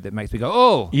another word that makes me go,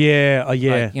 oh! Yeah, Like,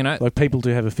 you know? Like people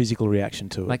do have a physical reaction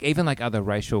to it. Like, even like other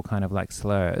racial kind of like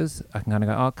slurs, I can kind of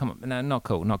go, oh, come on, no, not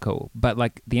cool, not cool. But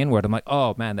like the N-word, I'm like,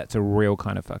 oh man, that's a real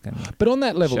kind of fucking... But on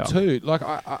that level shock. too, like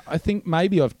I think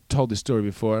maybe I've told this story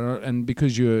before, and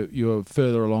because you're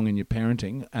further along in your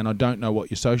parenting, and I don't know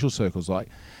what your social circle's like,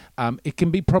 it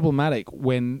can be problematic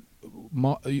when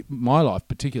my life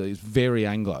particularly is very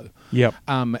Anglo. Yep.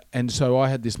 And so I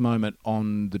had this moment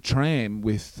on the tram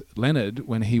with Leonard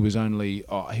when he was only,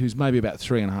 he was maybe about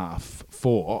 3.5,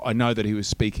 4. I know that he was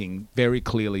speaking very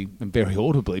clearly and very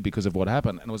audibly because of what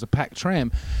happened. And it was a packed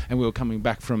tram, and we were coming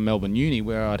back from Melbourne Uni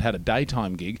where I'd had a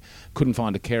daytime gig, couldn't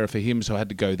find a carer for him, so I had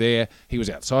to go there. He was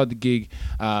outside the gig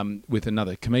with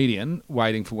another comedian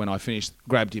waiting for when I finished,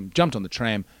 grabbed him, jumped on the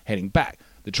tram, heading back.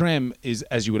 The tram is,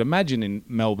 as you would imagine in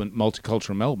Melbourne,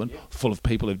 multicultural Melbourne, full of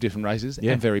people of different races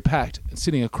and very packed. And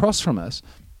sitting across from us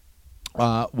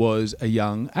was a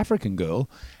young African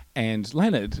girl, and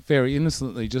Leonard very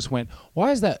innocently just went, "Why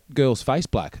is that girl's face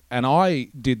black?" And I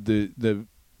did the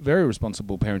very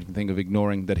responsible parenting thing of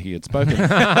ignoring that he had spoken in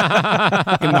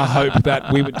the hope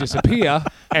that we would disappear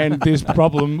and this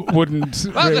problem wouldn't...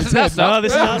 this is our stop.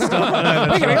 this is our stop.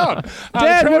 We're getting on.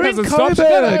 Dad, Tram we're in hasn't stopped.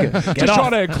 Coburg. Just Get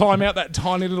trying to climb out that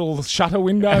tiny little shutter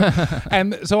window.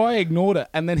 And so I ignored it.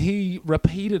 And then he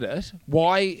repeated it.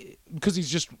 Why? Because he's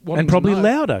just wanting And probably to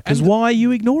know. louder, because And why are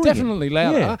you ignoring definitely it?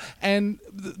 louder. Yeah. And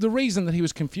the reason that he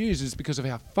was confused is because of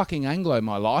how fucking Anglo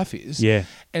my life is. Yeah.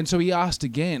 And so he asked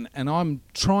again, and I'm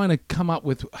trying to come up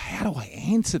with, how do I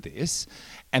answer this?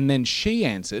 And then she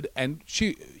answered, and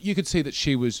you could see that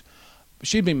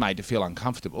she'd been made to feel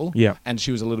uncomfortable. Yeah. And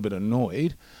she was a little bit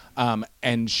annoyed.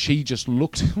 And she just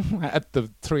looked at the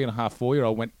 3.5,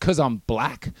 4-year-old, went, "'Cause I'm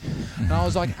black." And I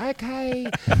was like, okay.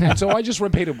 And so I just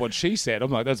repeated what she said.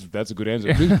 I'm like, that's a good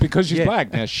answer. Because she's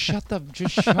black. Now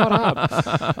just shut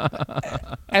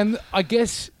up. And I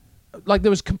guess, like,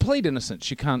 there was complete innocence.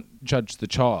 You can't judge the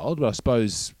child, but I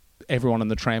suppose everyone on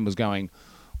the tram was going,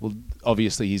 well,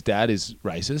 obviously his dad is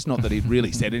racist. Not that he'd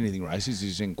really said anything racist.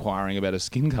 He's inquiring about his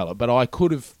skin colour. But I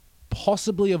could have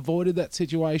possibly avoided that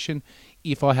situation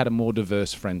if I had a more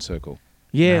diverse friend circle.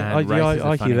 Yeah, I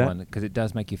hear that. Because it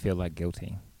does make you feel like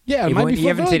guilty. Yeah, Even when you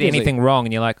haven't said anything wrong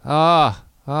and you're like, oh,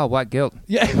 what guilt.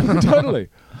 Yeah, totally.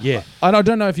 Yeah. And I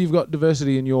don't know if you've got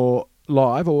diversity in your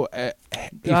life or if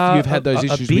you've had those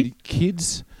issues with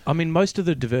kids. I mean, most of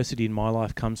the diversity in my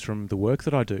life comes from the work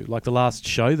that I do. Like the last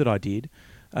show that I did,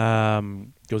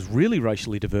 it was really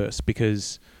racially diverse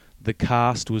because the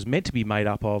cast was meant to be made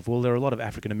up of, well, there are a lot of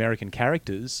African-American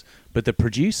characters, but the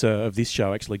producer of this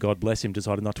show, actually, God bless him,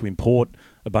 decided not to import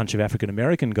a bunch of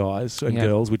African-American guys and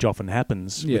girls, which often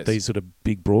happens with these sort of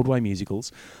big Broadway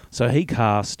musicals. So he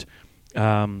cast,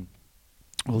 there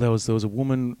was a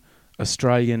woman,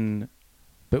 Australian,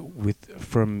 but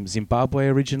from Zimbabwe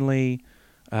originally,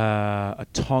 a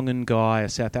Tongan guy, a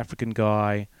South African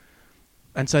guy.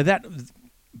 And so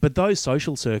but those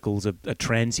social circles are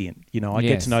transient. You know, I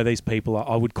get to know these people.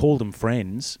 I would call them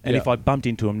friends. And if I bumped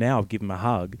into them now, I'd give them a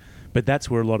hug. But that's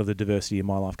where a lot of the diversity in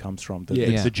my life comes from,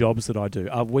 the jobs that I do.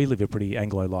 We live a pretty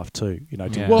Anglo life too, you know,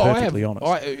 to be perfectly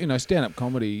honest. Stand-up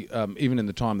comedy, even in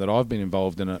the time that I've been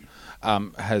involved in it,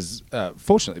 has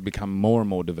fortunately become more and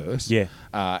more diverse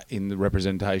in the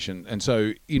representation. And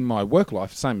so in my work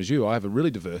life, same as you, I have a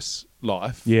really diverse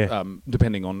life,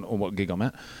 depending on what gig I'm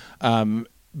at.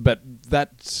 But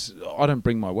I don't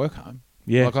bring my work home.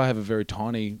 Yeah. Like I have a very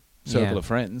tiny circle of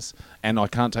friends, and I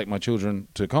can't take my children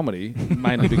to comedy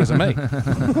mainly because of me.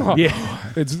 I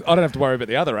don't have to worry about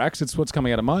the other acts. It's what's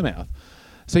coming out of my mouth.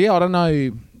 So I don't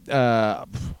know.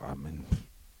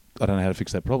 I don't know how to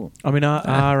fix that problem. I mean,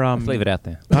 let's leave it out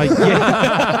there.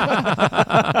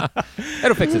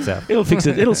 It'll fix itself. It'll fix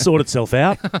it. It'll sort itself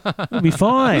out. It'll be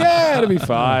fine. Yeah, it'll be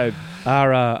fine.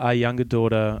 Our younger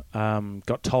daughter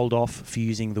got told off for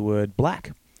using the word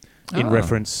black in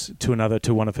reference to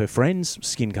one of her friends'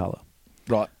 skin colour.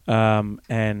 Right.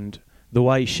 And the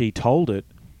way she told it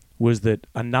was that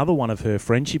another one of her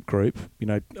friendship group,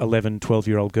 11,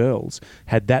 12-year-old girls,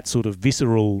 had that sort of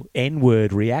visceral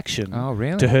N-word reaction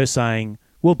to her saying,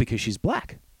 well, because she's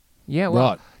black. Yeah,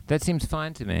 well, that seems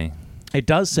fine to me. It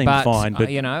does seem fine, but...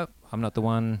 I'm not the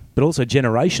one... But also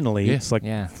generationally, it's like...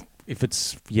 If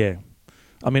it's... Yeah.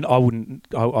 I mean, I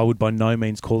would by no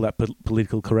means call that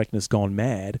political correctness gone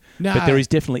mad, but there is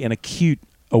definitely an acute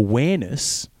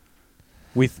awareness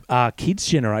with our kids'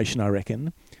 generation, I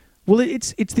reckon. Well,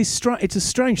 it's a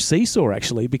strange seesaw,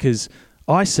 actually, because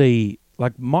I see,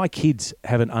 like, my kids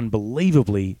have an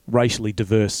unbelievably racially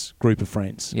diverse group of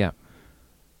friends. Yeah.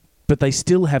 But they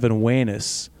still have an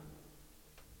awareness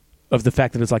of the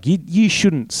fact that it's like you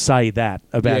shouldn't say that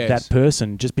about Yes. that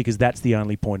person just because that's the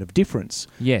only point of difference.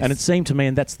 Yes. And it seemed to me,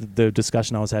 and that's the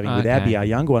discussion I was having with Okay. Abby, our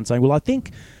younger one, saying, well, I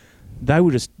think they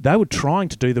were trying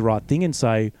to do the right thing and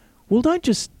say, well, don't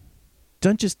just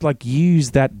like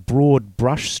use that broad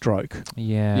brush stroke.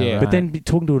 Yeah. Yeah. But right. then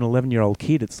talking to an 11-year-old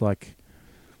kid, it's like,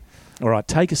 all right,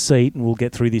 take a seat and we'll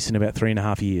get through this in about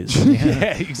 3.5 years.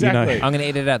 Yeah, exactly. You I'm going to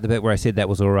edit out the bit where I said that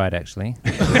was all right, actually.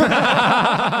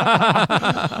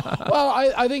 Well,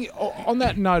 I think on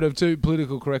that note of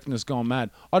political correctness gone mad,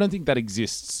 I don't think that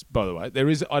exists, by the way. There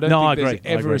is. I don't No, I think there's agree.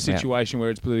 I ever agree. a situation where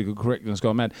it's political correctness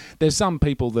gone mad. There's some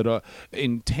people that are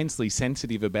intensely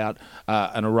sensitive about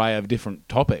an array of different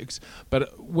topics,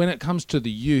 but when it comes to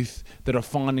the youth that are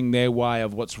finding their way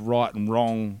of what's right and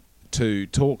wrong to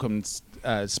talk and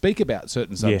speak about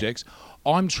certain subjects,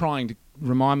 I'm trying to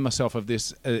remind myself of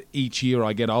this each year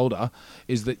I get older,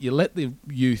 is that you let the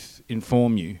youth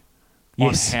inform you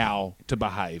Yes. on how to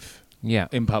behave Yeah.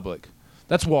 in public.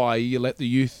 That's why you let the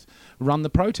youth run the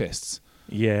protests.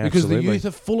 Yeah, Because absolutely. the youth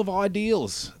are full of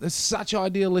ideals. They're such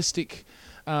idealistic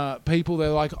people. They're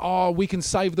like, oh, we can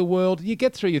save the world. You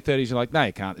get through your 30s, you're like, no,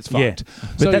 you can't. It's Yeah. fucked.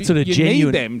 But So that's sort of you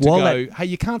genuine- need them to while go, hey,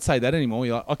 you can't say that anymore.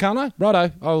 You're like, oh, can't I?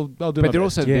 Righto, I'll do my But they're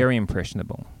best. also Yeah. very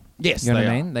impressionable. Yes, You know they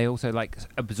what I are. mean? They also like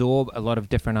absorb a lot of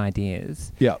different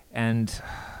ideas. Yeah. And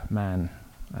man,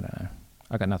 I don't know.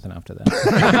 I got nothing after that.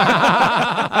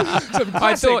 Some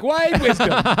classic Wade wisdom.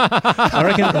 I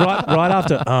reckon right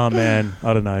after, oh man,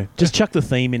 I don't know. Just chuck the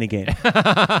theme in again.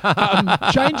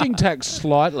 Changing tack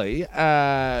slightly,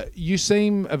 you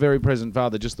seem a very present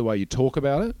father just the way you talk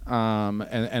about it,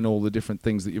 and all the different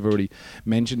things that you've already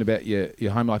mentioned about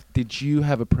your home life. Did you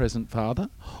have a present father,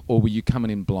 or were you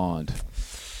coming in blind?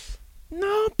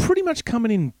 No, pretty much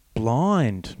coming in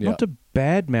blind. Yeah. Not to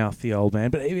badmouth the old man,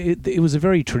 but it was a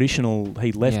very traditional.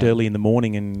 He left Yeah. early in the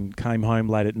morning and came home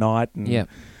late at night. And, Yeah.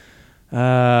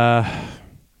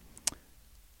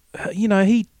 You know,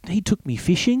 he took me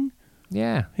fishing.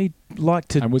 Yeah. He liked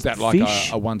to And was that like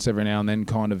fish. a once every now and then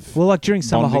kind of... Well, like during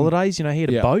summer bonding? holidays, you know, he had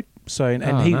a Yeah. boat. So and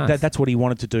Oh, he nice. that's what he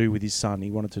wanted to do with his son. He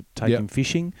wanted to take Yep. him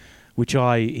fishing, which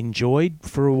I enjoyed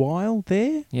for a while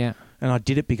there. Yeah. And I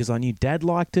did it because I knew Dad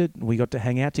liked it, and we got to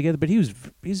hang out together. But he was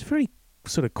a very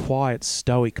sort of quiet,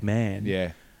 stoic man.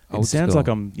 Yeah. It Old sounds school. like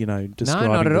I'm,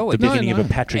 describing not at all. the No, beginning no. of a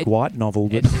Patrick It- White novel.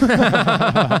 But,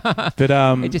 but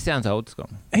It just sounds old school.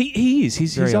 he is.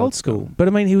 He's Very old old school. But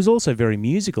I mean, he was also very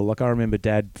musical. Like I remember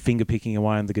Dad finger picking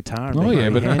away on the guitar. And Oh, being yeah,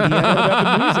 very but handy at it. about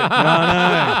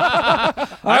the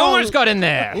music. I almost got in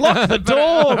there. Lock the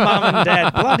door, Mum and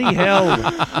Dad. Bloody hell.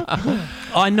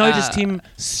 I noticed him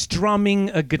strumming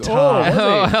a guitar.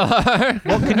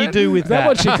 What can you do with Is that that?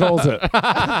 what she calls it?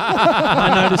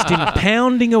 I noticed him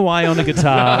pounding away on a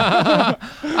guitar.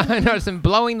 I noticed him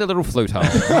blowing the little flute hole.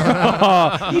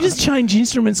 You just change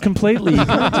instruments completely. You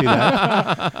can't do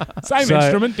that. Same So,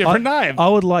 instrument, different name. I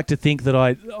would like to think that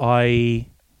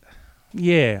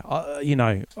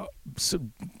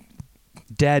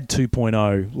Dad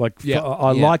 2.0. Like, Yeah.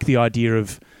 I Yeah. like the idea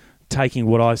of taking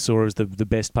what I saw as the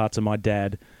best parts of my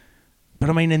dad. But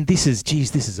I mean, and this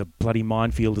is a bloody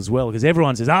minefield as well, because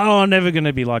everyone says, "Oh, I'm never going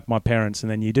to be like my parents,"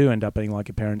 and then you do end up being like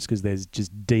your parents because there's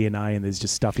just DNA and there's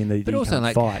just stuff in there that But you also, can't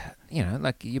like, fight.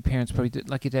 like your parents probably did,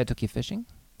 like your dad took you fishing.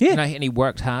 Yeah, You know, and he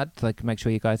worked hard to like make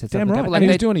sure you guys had Damn something. right. Like And he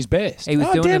was they- doing his best. He was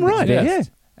Oh, doing damn his right, best. yeah.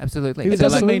 Absolutely. He was It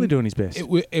doesn't absolutely mean doing his best.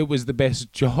 It was the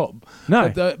best job. No.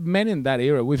 But the men in that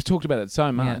era, we've talked about it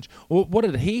so much. Well, what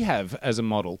did he have as a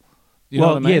model? You know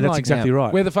Well, what I mean? yeah, that's Like, exactly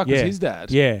right. Where the fuck was Yeah. his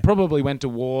dad? Yeah. Probably went to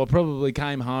war, probably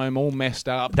came home all messed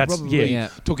up. That's- probably yeah.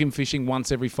 took him fishing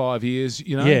once every 5 years,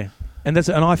 you know? Yeah, and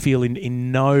I feel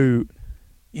in no,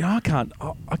 I can't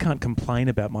complain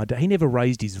about my dad. He never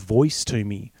raised his voice to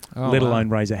me, Oh, let wow. alone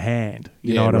raise a hand.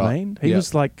 You Yeah, know what right. I mean? He Yeah.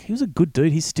 was a good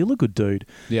dude. He's still a good dude.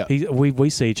 Yeah. We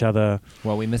see each other.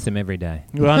 Well, we miss him every day.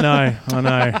 Well, I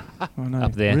know.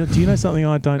 Up there. Really? Do you know something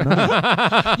I don't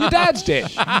know? Your dad's dead.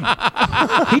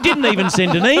 He didn't even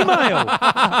send an email.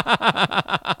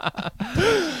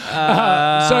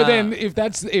 So then, if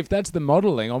that's the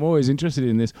modelling, I'm always interested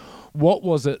in this. What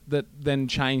was it that then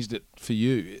changed it for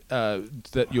you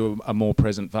that you're a more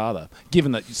present father?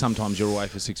 Given that sometimes you're away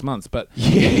for 6 months, but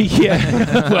Yeah.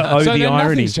 Well, so the then irony.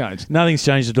 nothing's changed. Nothing's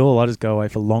changed at all. I just go away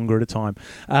for longer at a time.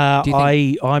 Do you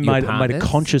think I made a partners-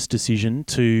 conscious decision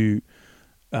to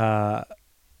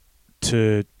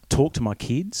talk to my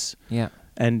kids Yeah.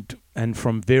 and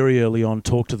from very early on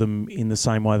talk to them in the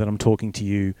same way that I'm talking to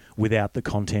you, without the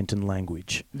content and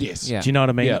language. Yes. Yeah. Do you know what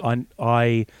I mean?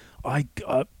 Yeah.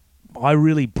 I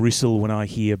really bristle when I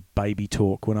hear baby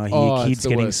talk, when I hear Oh, it's kids the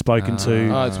getting worst. spoken to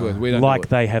Oh, it's worth. We don't do like it.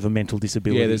 they have a mental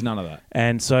disability. Yeah, there's none of that.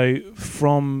 And so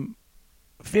from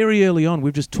very early on,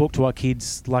 we've just talked to our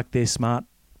kids like they're smart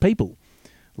people.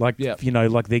 Like, you know,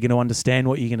 like they're going to understand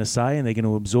what you're going to say and they're going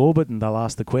to absorb it and they'll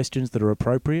ask the questions that are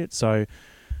appropriate. So,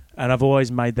 and I've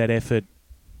always made that effort,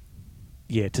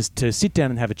 to sit down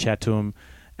and have a chat to them.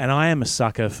 And I am a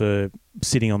sucker for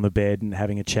sitting on the bed and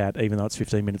having a chat, even though it's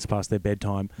 15 minutes past their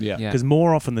bedtime. Yeah. Because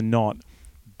more often than not,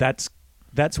 that's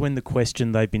when the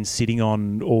question they've been sitting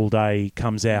on all day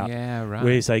comes out. Yeah, right.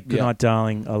 Where you say, good night,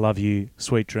 darling, I love you,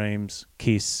 sweet dreams,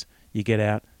 kiss, you get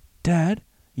out. Dad?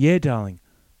 Yeah, darling.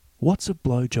 What's a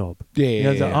blowjob?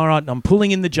 Yeah. All right, I'm pulling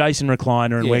in the Jason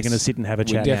recliner and we're Yes. going to sit and have a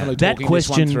chat. definitely That talking this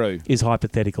one question through. is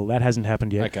hypothetical. That hasn't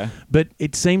happened yet. Okay. But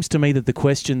it seems to me that the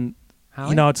question, Harley?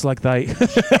 you know, it's like they...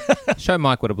 Show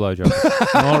Mike what a blowjob.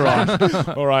 All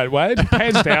right. All right, Wade.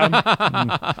 Pants down.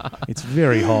 It's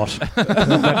very hot.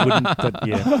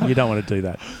 You don't want to do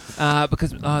that.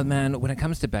 Because, oh man, when it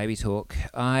comes to baby talk,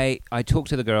 I talk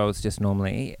to the girls just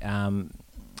normally,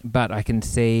 but I can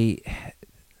see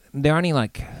they're only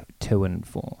like 2 and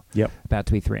 4. Yep. About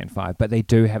to be 3 and 5, but they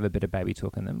do have a bit of baby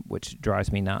talk in them, which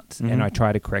drives me nuts, and I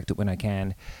try to correct it when I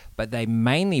can. But they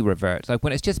mainly revert. Like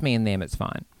when it's just me and them, it's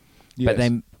fine. Yes. But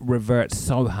they revert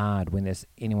so hard when there's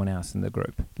anyone else in the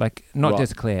group. Like, not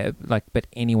just Claire, like, but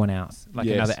anyone else. Like,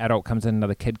 another adult comes in,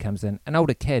 another kid comes in. An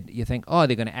older kid, you think, oh,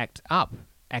 they're going to act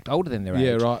older than their age.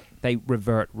 Yeah, right. They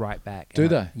revert right back. Do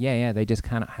they? Yeah, they just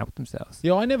can't help themselves.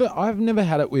 Yeah, I've never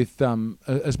had it with,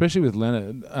 especially with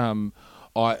Leonard.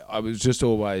 I was just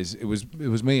always, it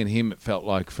was me and him, it felt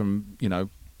like, from, you know,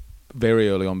 very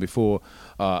early on before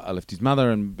I left his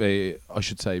mother and, I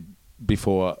should say,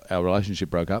 before our relationship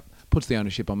broke up, puts the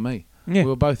ownership on me. Yeah. We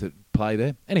were both at play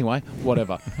there. Anyway,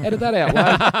 whatever. Edit that out,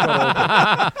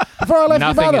 Wade. Before I left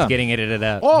Nothing your mother. is getting edited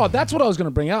out. Oh, that's what I was going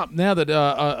to bring up. Now that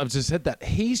I've just said that,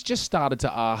 he's just started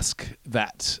to ask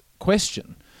that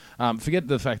question. Forget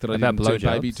the fact that I About didn't do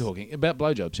blowjobs? baby talking about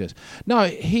blowjobs. Yes, no,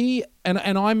 he and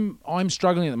I'm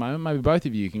struggling at the moment. Maybe both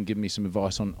of you can give me some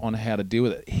advice on how to deal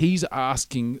with it. He's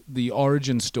asking the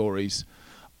origin stories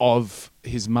of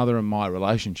his mother and my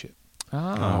relationship.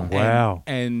 Oh, wow.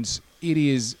 And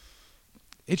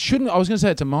it shouldn't. I was going to say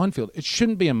it's a minefield. It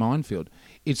shouldn't be a minefield.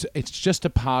 It's just a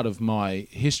part of my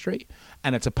history,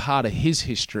 and it's a part of his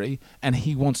history, and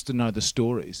he wants to know the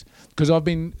stories. Because I've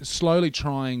been slowly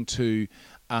trying to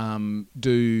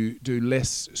do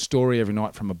less story every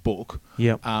night from a book.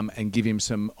 Yep. And give him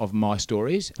some of my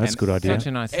stories. That's a good idea. Such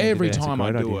a nice thing to Every do. time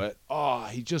I great do idea. it,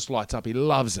 he just lights up. He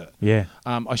loves it. Yeah.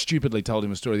 I stupidly told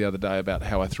him a story the other day about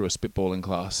how I threw a spitball in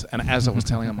class, and as I was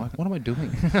telling him, I'm like, what am I doing?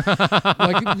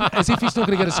 Like, as if he's not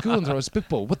going to go to school and throw a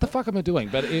spitball. What the fuck am I doing?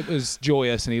 But it was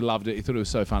joyous, and he loved it. He thought it was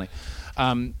so funny.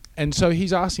 And so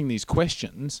he's asking these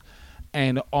questions,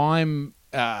 and I'm...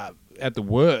 at the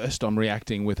worst, I'm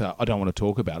reacting with I don't want to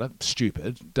talk about it.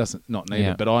 Stupid, not need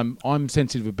it. But I'm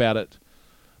sensitive about it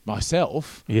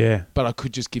myself. Yeah. But I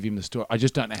could just give him the story. I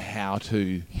just don't know how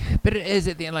to. But it is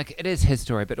at the end, like, it is his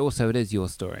story, but also it is your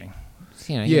story.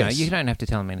 So, Yes. you don't have to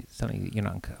tell him something that you're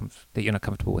not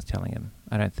comfortable with telling him,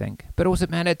 I don't think. But also,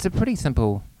 man, it's a pretty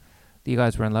simple. You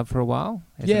guys were in love for a while.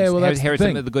 Yeah, well, that's here the are some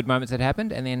thing. of the good moments that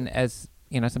happened, and then as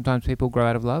sometimes people grow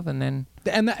out of love, and then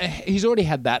He's already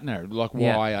had that narrative. Like,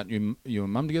 Yeah. why aren't you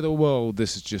and mum together? Well,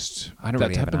 this is just. I don't that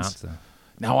really have an happens. answer.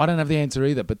 No, I don't have the answer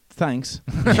either. But thanks.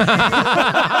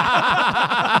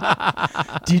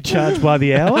 Do you charge by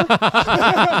the hour?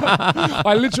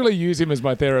 I literally use him as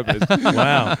my therapist.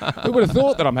 Wow. Who would have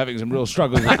thought that I'm having some real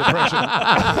struggles with depression?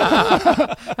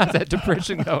 How's that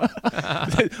depression going?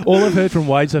 All I've heard from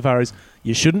Wade so far is,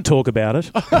 you shouldn't talk about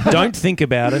it, don't think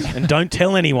about it, and don't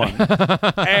tell anyone.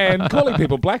 And calling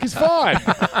people black is fine.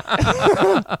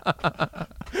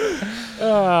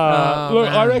 Look,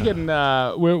 man. I reckon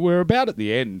we're about at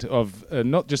the end of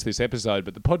not just this episode,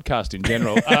 but the podcast in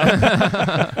general.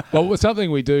 Well,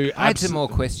 something we do. I had some more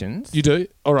questions. You do?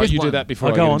 All right, Just you do one. that before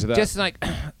I Oh, get go into on. that. Just like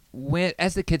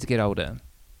as the kids get older,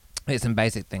 there's some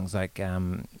basic things like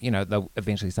they'll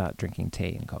eventually start drinking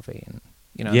tea and coffee and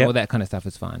Yep. all that kind of stuff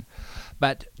is fine.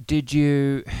 But are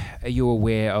you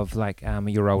aware of like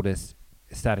your oldest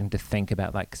starting to think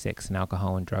about like sex and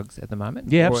alcohol and drugs at the moment?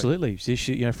 Yeah, Or- absolutely.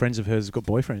 She, friends of hers have got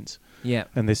boyfriends, Yeah.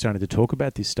 and they're starting to talk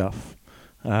about this stuff.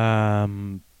 How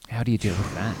do you deal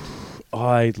with that?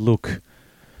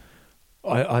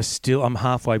 I'm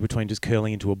halfway between just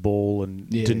curling into a ball and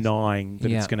Yes. denying that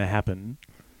Yeah. it's going to happen.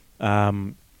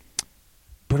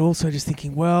 But also just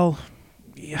thinking, well,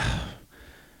 yeah,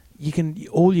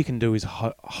 all you can do is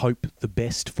hope the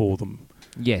best for them.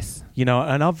 Yes.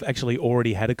 And I've actually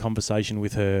already had a conversation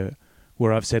with her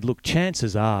where I've said, look,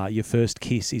 chances are your first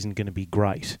kiss isn't going to be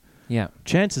great. Yeah.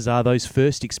 chances are those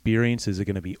first experiences are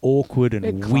going to be awkward and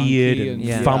They're clunky weird and and-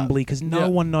 Yeah. fumbly because no Yeah.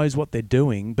 one knows what they're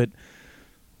doing. But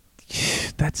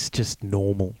that's just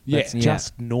normal. Yeah. That's Yeah.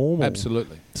 just normal.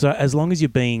 Absolutely. So as long as you're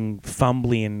being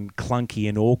fumbly and clunky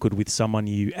and awkward with someone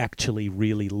you actually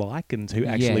really like and who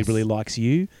actually Yes. really likes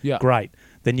you, Yeah. great.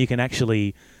 Then you can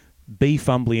actually be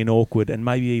fumbly and awkward and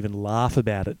maybe even laugh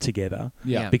about it together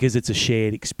Yeah. Yeah. because it's a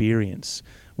shared experience.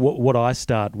 What I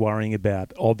start worrying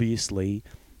about, obviously,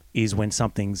 is when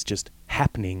something's just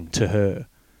happening to her.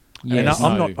 And Yes.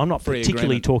 I'm not Free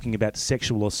particularly agreement. talking about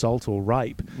sexual assault or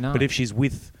rape, No. but if she's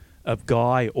with a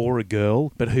guy or a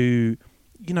girl, but who,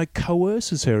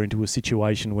 coerces her into a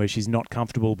situation where she's not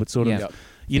comfortable, but sort Yeah. of, Yep.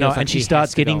 Feels and like she she starts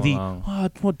has to getting go the, along. oh,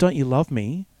 what, don't you love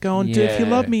me? Go on, if you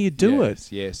love me, you do Yes,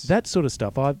 it. Yes. That sort of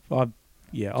stuff. I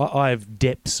have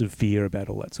depths of fear about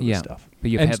all that sort Yeah. of stuff.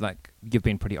 But And- you've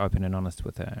been pretty open and honest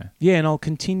with her. Yeah, and I'll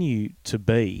continue to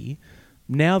be.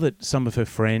 Now that some of her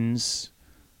friends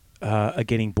are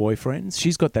getting boyfriends,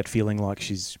 she's got that feeling like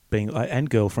she's being, and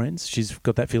girlfriends, she's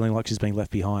got that feeling like she's being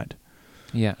left behind.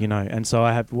 Yeah. And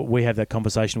so we have that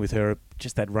conversation with her,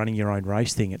 just that running your own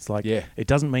race thing. It's like, Yeah. it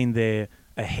doesn't mean they're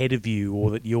ahead of you or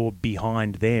that you're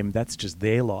behind them. That's just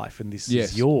their life, and this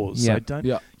Yes. is yours. Yeah.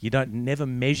 So you don't never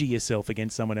measure yourself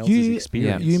against someone else's You,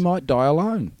 experience. you might die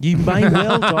alone. You may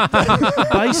well,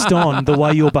 based on the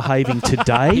way you're behaving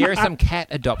today. Here are some cat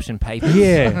adoption papers.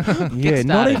 Yeah, yeah.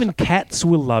 Not started. even cats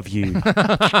will love you.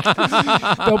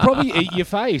 They'll probably eat your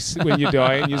face when you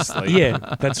die in your sleep. Yeah,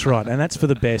 that's right, and that's for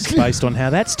the best, based on how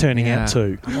that's turning out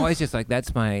too. I'm always just like,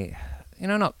 that's my,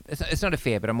 it's not a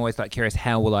fear, but I'm always like curious,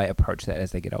 how will I approach that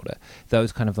as they get older?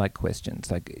 Those kind of like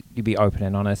questions, like you be open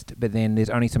and honest, but then there's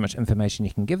only so much information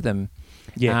you can give them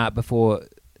before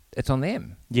it's on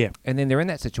them. Yeah, And then they're in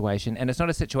that situation, and it's not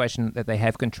a situation that they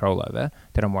have control over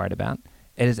that I'm worried about.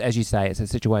 It is, as you say, it's a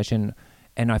situation,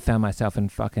 and I found myself in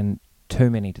fucking too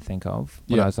many to think of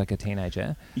when Yeah. I was like a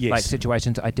teenager. Yes. Like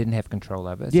situations I didn't have control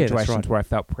over. Yeah, that's Situations right. where I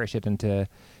felt pressured into,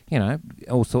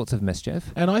 all sorts of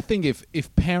mischief. And I think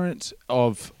if parents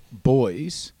of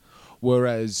boys were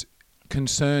as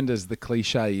concerned as the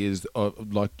cliche is,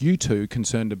 like you two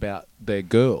concerned about their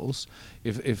girls,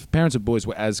 if parents of boys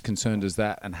were as concerned as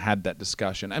that and had that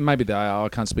discussion, and maybe they are, I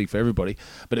can't speak for everybody,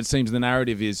 but it seems the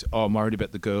narrative is, oh, I'm worried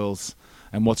about the girls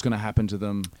and what's going to happen to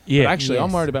them. Yeah. But actually, I'm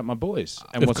Yes. worried about my boys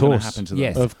and Of what's going to course. happen to them.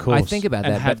 Yes, Of course. I think about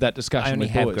And that. have but that discussion I only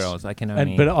with have boys. girls. I can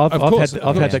only. but I've course, had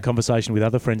of course. that conversation with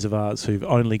other friends of ours who've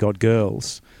only got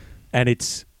girls, and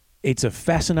it's a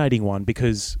fascinating one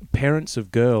because parents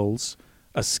of girls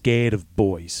are scared of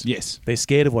boys. Yes. They're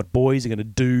scared of what boys are going to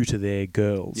do to their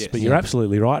girls. Yes. But you're Yeah.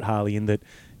 absolutely right, Harley, in that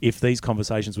if these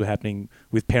conversations were happening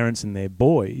with parents and their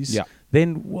boys, Yeah.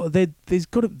 then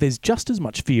there's just as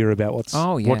much fear about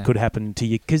what could happen to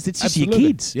you because it's just Absolutely. your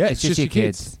kids. Yeah, It's just your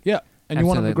kids. Yeah, and you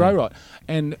want them to grow Absolutely.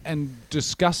 right. And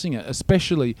discussing it,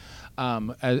 especially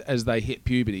as they hit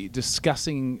puberty,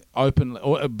 discussing openly,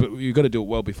 but you've got to do it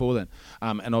well before then,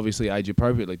 and obviously age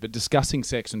appropriately, but discussing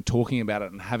sex and talking about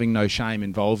it and having no shame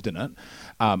involved in it,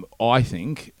 I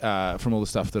think, from all the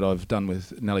stuff that I've done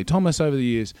with Nellie Thomas over the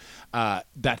years,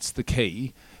 that's the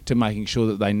key to making sure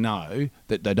that they know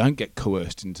that they don't get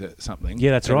coerced into something. Yeah,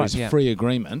 that's There right. is Yeah. free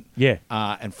agreement. Yeah.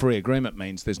 And free agreement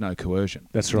means there's no coercion.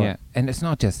 That's right. Yeah, and it's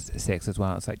not just sex as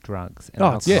well. It's like drugs and Oh,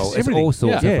 alcohol. yes, It's everything. all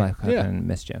sorts Yeah. of like Yeah. fucking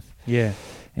mischief. Yeah.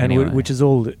 And Anyway. which is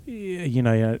all,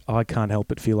 I can't help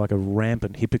but feel like a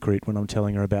rampant hypocrite when I'm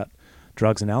telling her about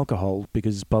drugs and alcohol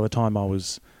because by the time I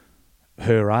was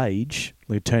her age,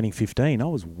 like turning 15, I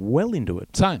was well into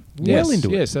it. Same. Well Yes, into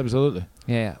it. yes, absolutely.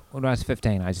 Yeah, when I was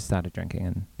 15, I just started drinking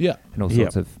and Yeah. all Yeah.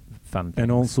 sorts of fun things.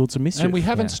 And all sorts of mischief. And we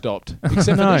haven't Yeah. stopped, except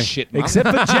for No, this shit month. except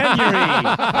for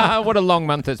January. What a long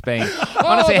month it's been.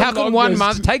 Honestly, the how come one longest.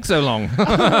 month takes so long?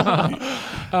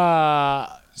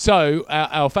 So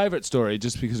our favourite story,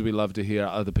 just because we love to hear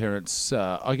other parents,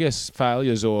 I guess,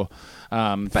 failures or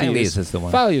Failures fears. is the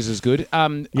one. Failures is good.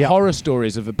 Yeah. Horror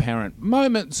stories of a parent,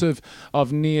 moments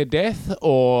of near death,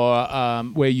 or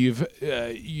where you've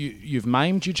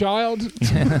maimed your child,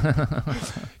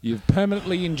 you've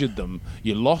permanently injured them,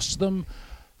 you lost them,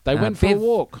 they went for a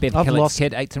walk. Bev I've Killick's lost-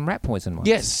 kid ate some rat poison once.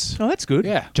 Yes. Oh, that's good.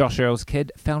 Yeah. Josh Earl's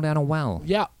kid fell down a well.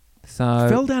 Yeah. So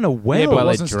Fell down a well. Yeah, but well, it it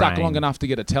wasn't stuck drained. long enough to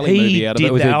get a telly movie out of did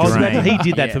it. was that. a I was about to- drain. he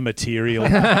did that Yeah. for material.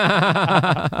 just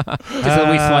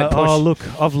a wee slight push. Oh, look,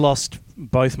 I've lost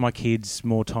both my kids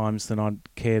more times than I'd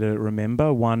care to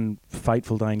remember. One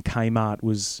fateful day in Kmart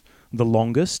was the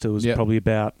longest. It was Yep. probably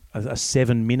about a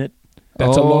 7-minute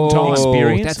That's a long time.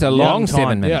 experience. That's a Yeah. long Long 7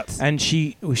 time. minutes. And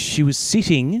she was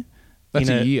sitting That's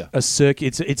in a year. a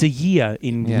circuit. It's a year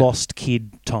in Yeah. lost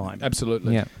kid time.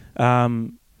 Absolutely. Yeah.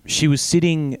 She was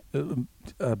sitting.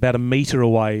 about a metre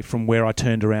away from where I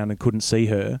turned around and couldn't see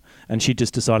her, and she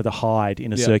just decided to hide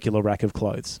in a circular rack of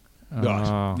clothes.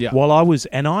 Right. Yeah. While I was,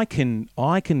 and I can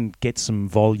get some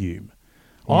volume.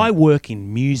 I work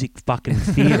in music fucking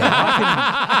theatre.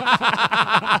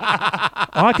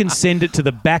 I can send it to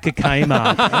the back of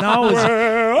Kmart. And I was...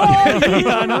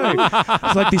 yeah, I know.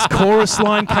 It's like this chorus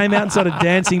line came out and started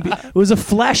dancing. It was a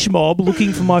flash mob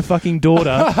looking for my fucking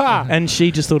daughter, and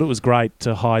she just thought it was great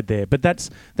to hide there. But that's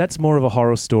more of a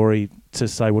horror story to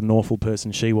say what an awful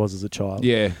person she was as a child.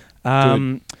 Yeah.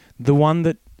 The one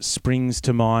that springs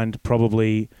to mind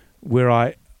probably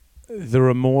where the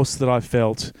remorse that I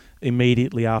felt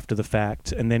immediately after the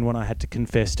fact, and then when I had to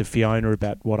confess to Fiona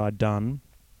about what I'd done,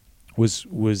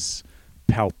 was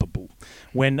palpable.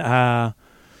 When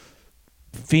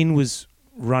Finn was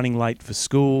running late for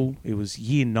school, it was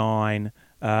year 9.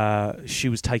 She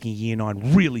was taking year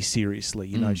 9 really seriously.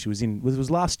 You know, she was in. It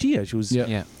was last year. She was.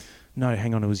 Yeah. No,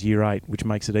 hang on. It was year 8, which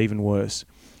makes it even worse.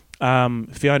 Fiona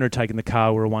had taken the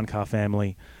car. We're a 1-car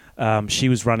family. She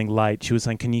was running late. She was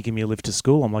saying, "Can you give me a lift to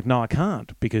school?" I'm like, "No, I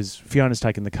can't," because Fiona's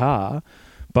taken the car.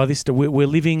 By this, we're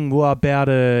living about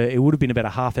it would have been about a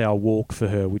half-hour walk for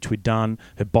her, which we'd done.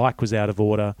 Her bike was out of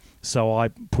order, so I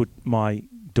put my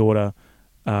daughter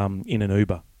in an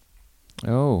Uber.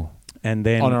 Oh. And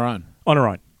then On her own. On her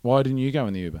own. Why didn't you go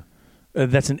in the Uber?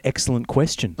 That's an excellent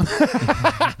question.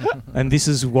 And this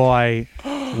is why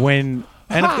when...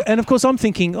 And of course, I'm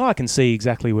thinking, I can see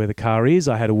exactly where the car is.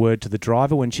 I had a word to the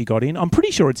driver when she got in. I'm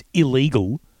pretty sure it's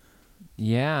illegal.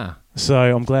 Yeah. So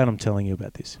I'm glad I'm telling you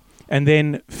about this. And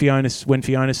then when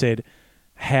Fiona said,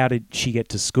 how did she get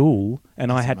to school?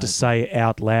 And I had to say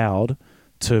out loud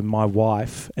to my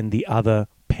wife and the other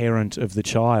parent of the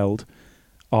child,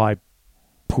 I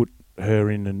put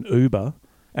her in an Uber.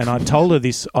 And I told her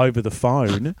this over the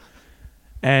phone.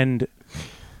 And...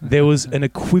 there was an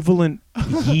equivalent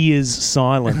year's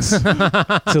silence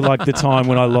to like the time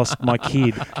when I lost my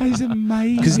kid. That's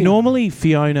amazing. Because normally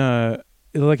Fiona,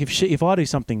 like if I do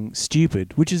something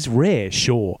stupid, which is rare,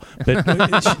 sure, but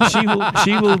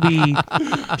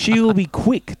she will be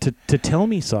quick to tell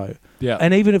me so. Yeah.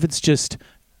 And even if it's just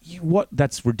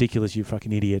that's ridiculous, you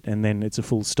fucking idiot, and then it's a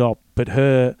full stop. But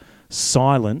her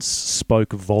silence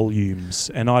spoke volumes,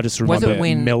 and I just remember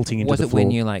melting into the floor. Was it when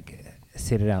you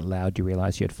said it out loud, you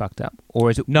realised you had fucked up, or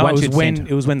is it? No, it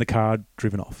was when the car had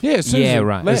driven off. Yeah,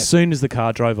 right. As soon as the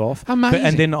car drove off. Amazing.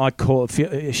 And then I called.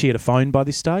 She had a phone by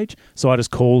this stage, so I just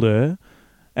called her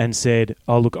and said,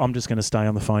 "Oh, look, I'm just going to stay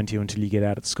on the phone to you until you get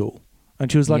out at school."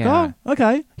 And she was like, "Oh,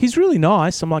 okay. He's really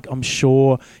nice." I'm like, "I'm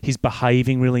sure he's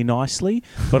behaving really nicely,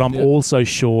 but I'm also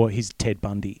sure he's Ted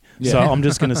Bundy. So I'm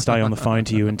just going to stay on the phone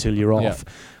to you until you're off,"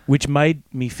 which made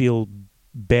me feel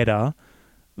better.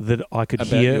 That I could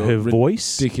hear her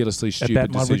voice. Ridiculously stupid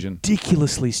about decision. My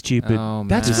ridiculously stupid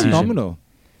That's decision. phenomenal.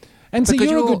 And so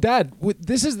Because you're a good dad.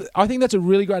 I think that's a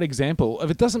really great example of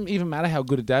it doesn't even matter how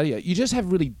good a dad you are. You just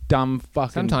have really dumb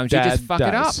fucking Sometimes dad you just fuck it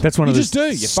days. up. That's one of the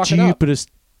fuck it up. stupidest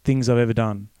things I've ever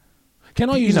done. Can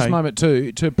I use this moment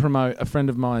too to promote a friend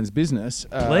of mine's business?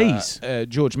 Please.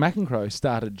 George McEncroe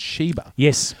started Sheba.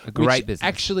 Yes. A great which business.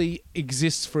 actually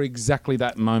exists for exactly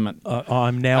that moment.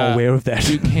 I'm now aware of that.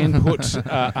 You can put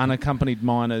unaccompanied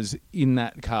minors in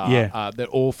that car. Yeah. They're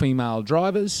all female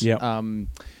drivers. Yep.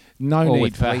 No Or need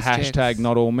with for police hashtag checks.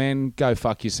 not all men. Go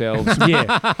fuck yourselves.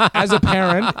 Yeah. As a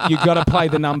parent, you got to play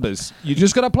the numbers. You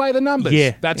just got to play the numbers.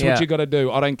 Yeah. That's Yeah. what you got to do.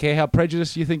 I don't care how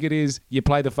prejudiced you think it is. You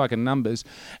play the fucking numbers.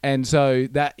 And so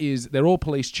they're all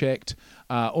police checked,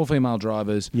 all female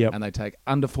drivers, and they take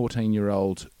under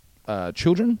 14-year-old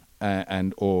children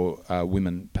or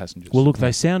women passengers. Well, look,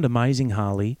 they sound amazing,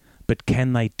 Harley, but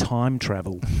can they time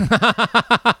travel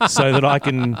so that I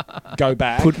can go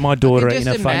back, put my daughter I can in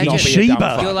a just fucking imagine.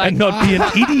 Sheba You're like, and not be an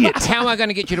idiot? How am I going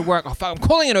to get you to work? Oh, fuck, I'm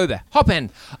calling an Uber. Hop in.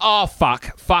 Oh,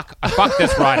 fuck. I fucked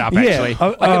this right up, actually.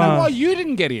 I don't know why you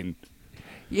didn't get in.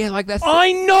 Yeah, like that's...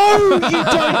 I know you don't.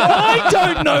 I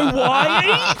don't know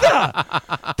why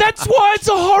either. That's why it's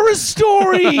a horror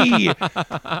story.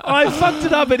 I fucked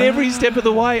it up at every step of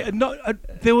the way.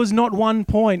 There was not one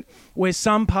point where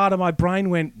some part of my brain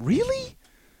went, really?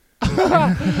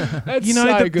 That's you know,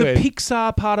 so the good.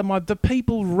 Pixar part of the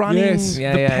people running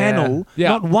Yeah, panel, yeah.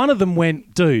 not one of them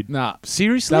went, dude, Nah.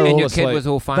 seriously? They were And all your kid asleep. was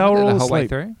all fine They with were it the all whole way asleep.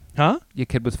 through? Huh? Your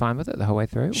kid was fine with it the whole way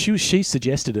through? She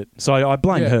suggested it, so I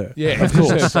blame her. Yeah, of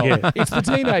course. yeah. It's the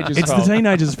teenagers' It's fault. the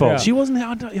teenager's fault. Yeah. She wasn't.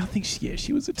 I think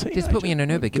she was a teenager. Just put me in an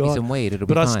Uber. Give me God. some weed. It'll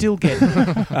But be I fine. still get.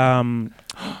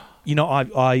 You know,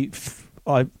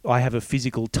 I have a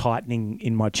physical tightening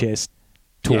in my chest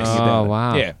talking Yes. about Oh,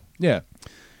 wow. Yeah.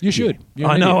 You should. You're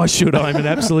I an know idiot. I should. I'm an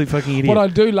absolute fucking idiot. What I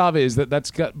do love is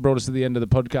that's brought us to the end of the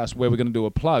podcast where we're going to do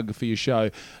a plug for your show,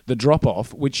 The Drop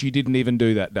Off, which you didn't even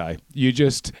do that day. You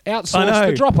just outsourced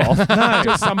the drop off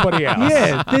to somebody else.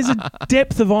 Yeah, there's a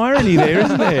depth of irony there,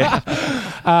 isn't there?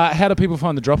 How do people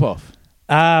find The Drop Off?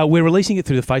 We're releasing it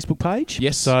through the Facebook page.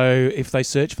 Yes. So if they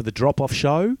search for The Drop Off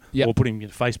Show Yep. or put in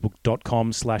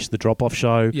facebook.com/The Drop Off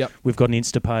Show, Yep. we've got an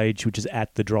Insta page which is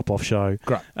at The Drop Off Show.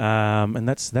 Great. And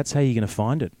that's how you're going to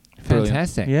find it. Brilliant.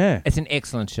 Fantastic. Yeah. It's an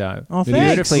excellent show. Oh, It is. thanks.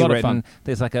 Beautifully A lot of written. fun.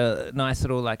 There's like a nice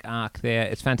little arc there.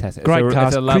 It's fantastic. Great it's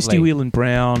cast. a lovely. Christy Whelan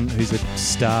Brown, who's a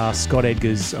star. Scott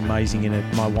Edgar's amazing in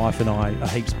it. My wife and I are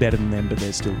heaps better than them, but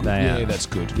they're still good. They Yeah, are. that's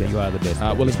good. You are the best.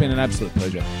 Well, it's been an absolute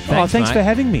pleasure. Thanks mate. for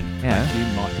having me. Yeah. Thank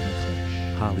you,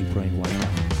 Mike. Harley Breen Waker.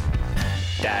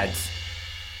 Dads.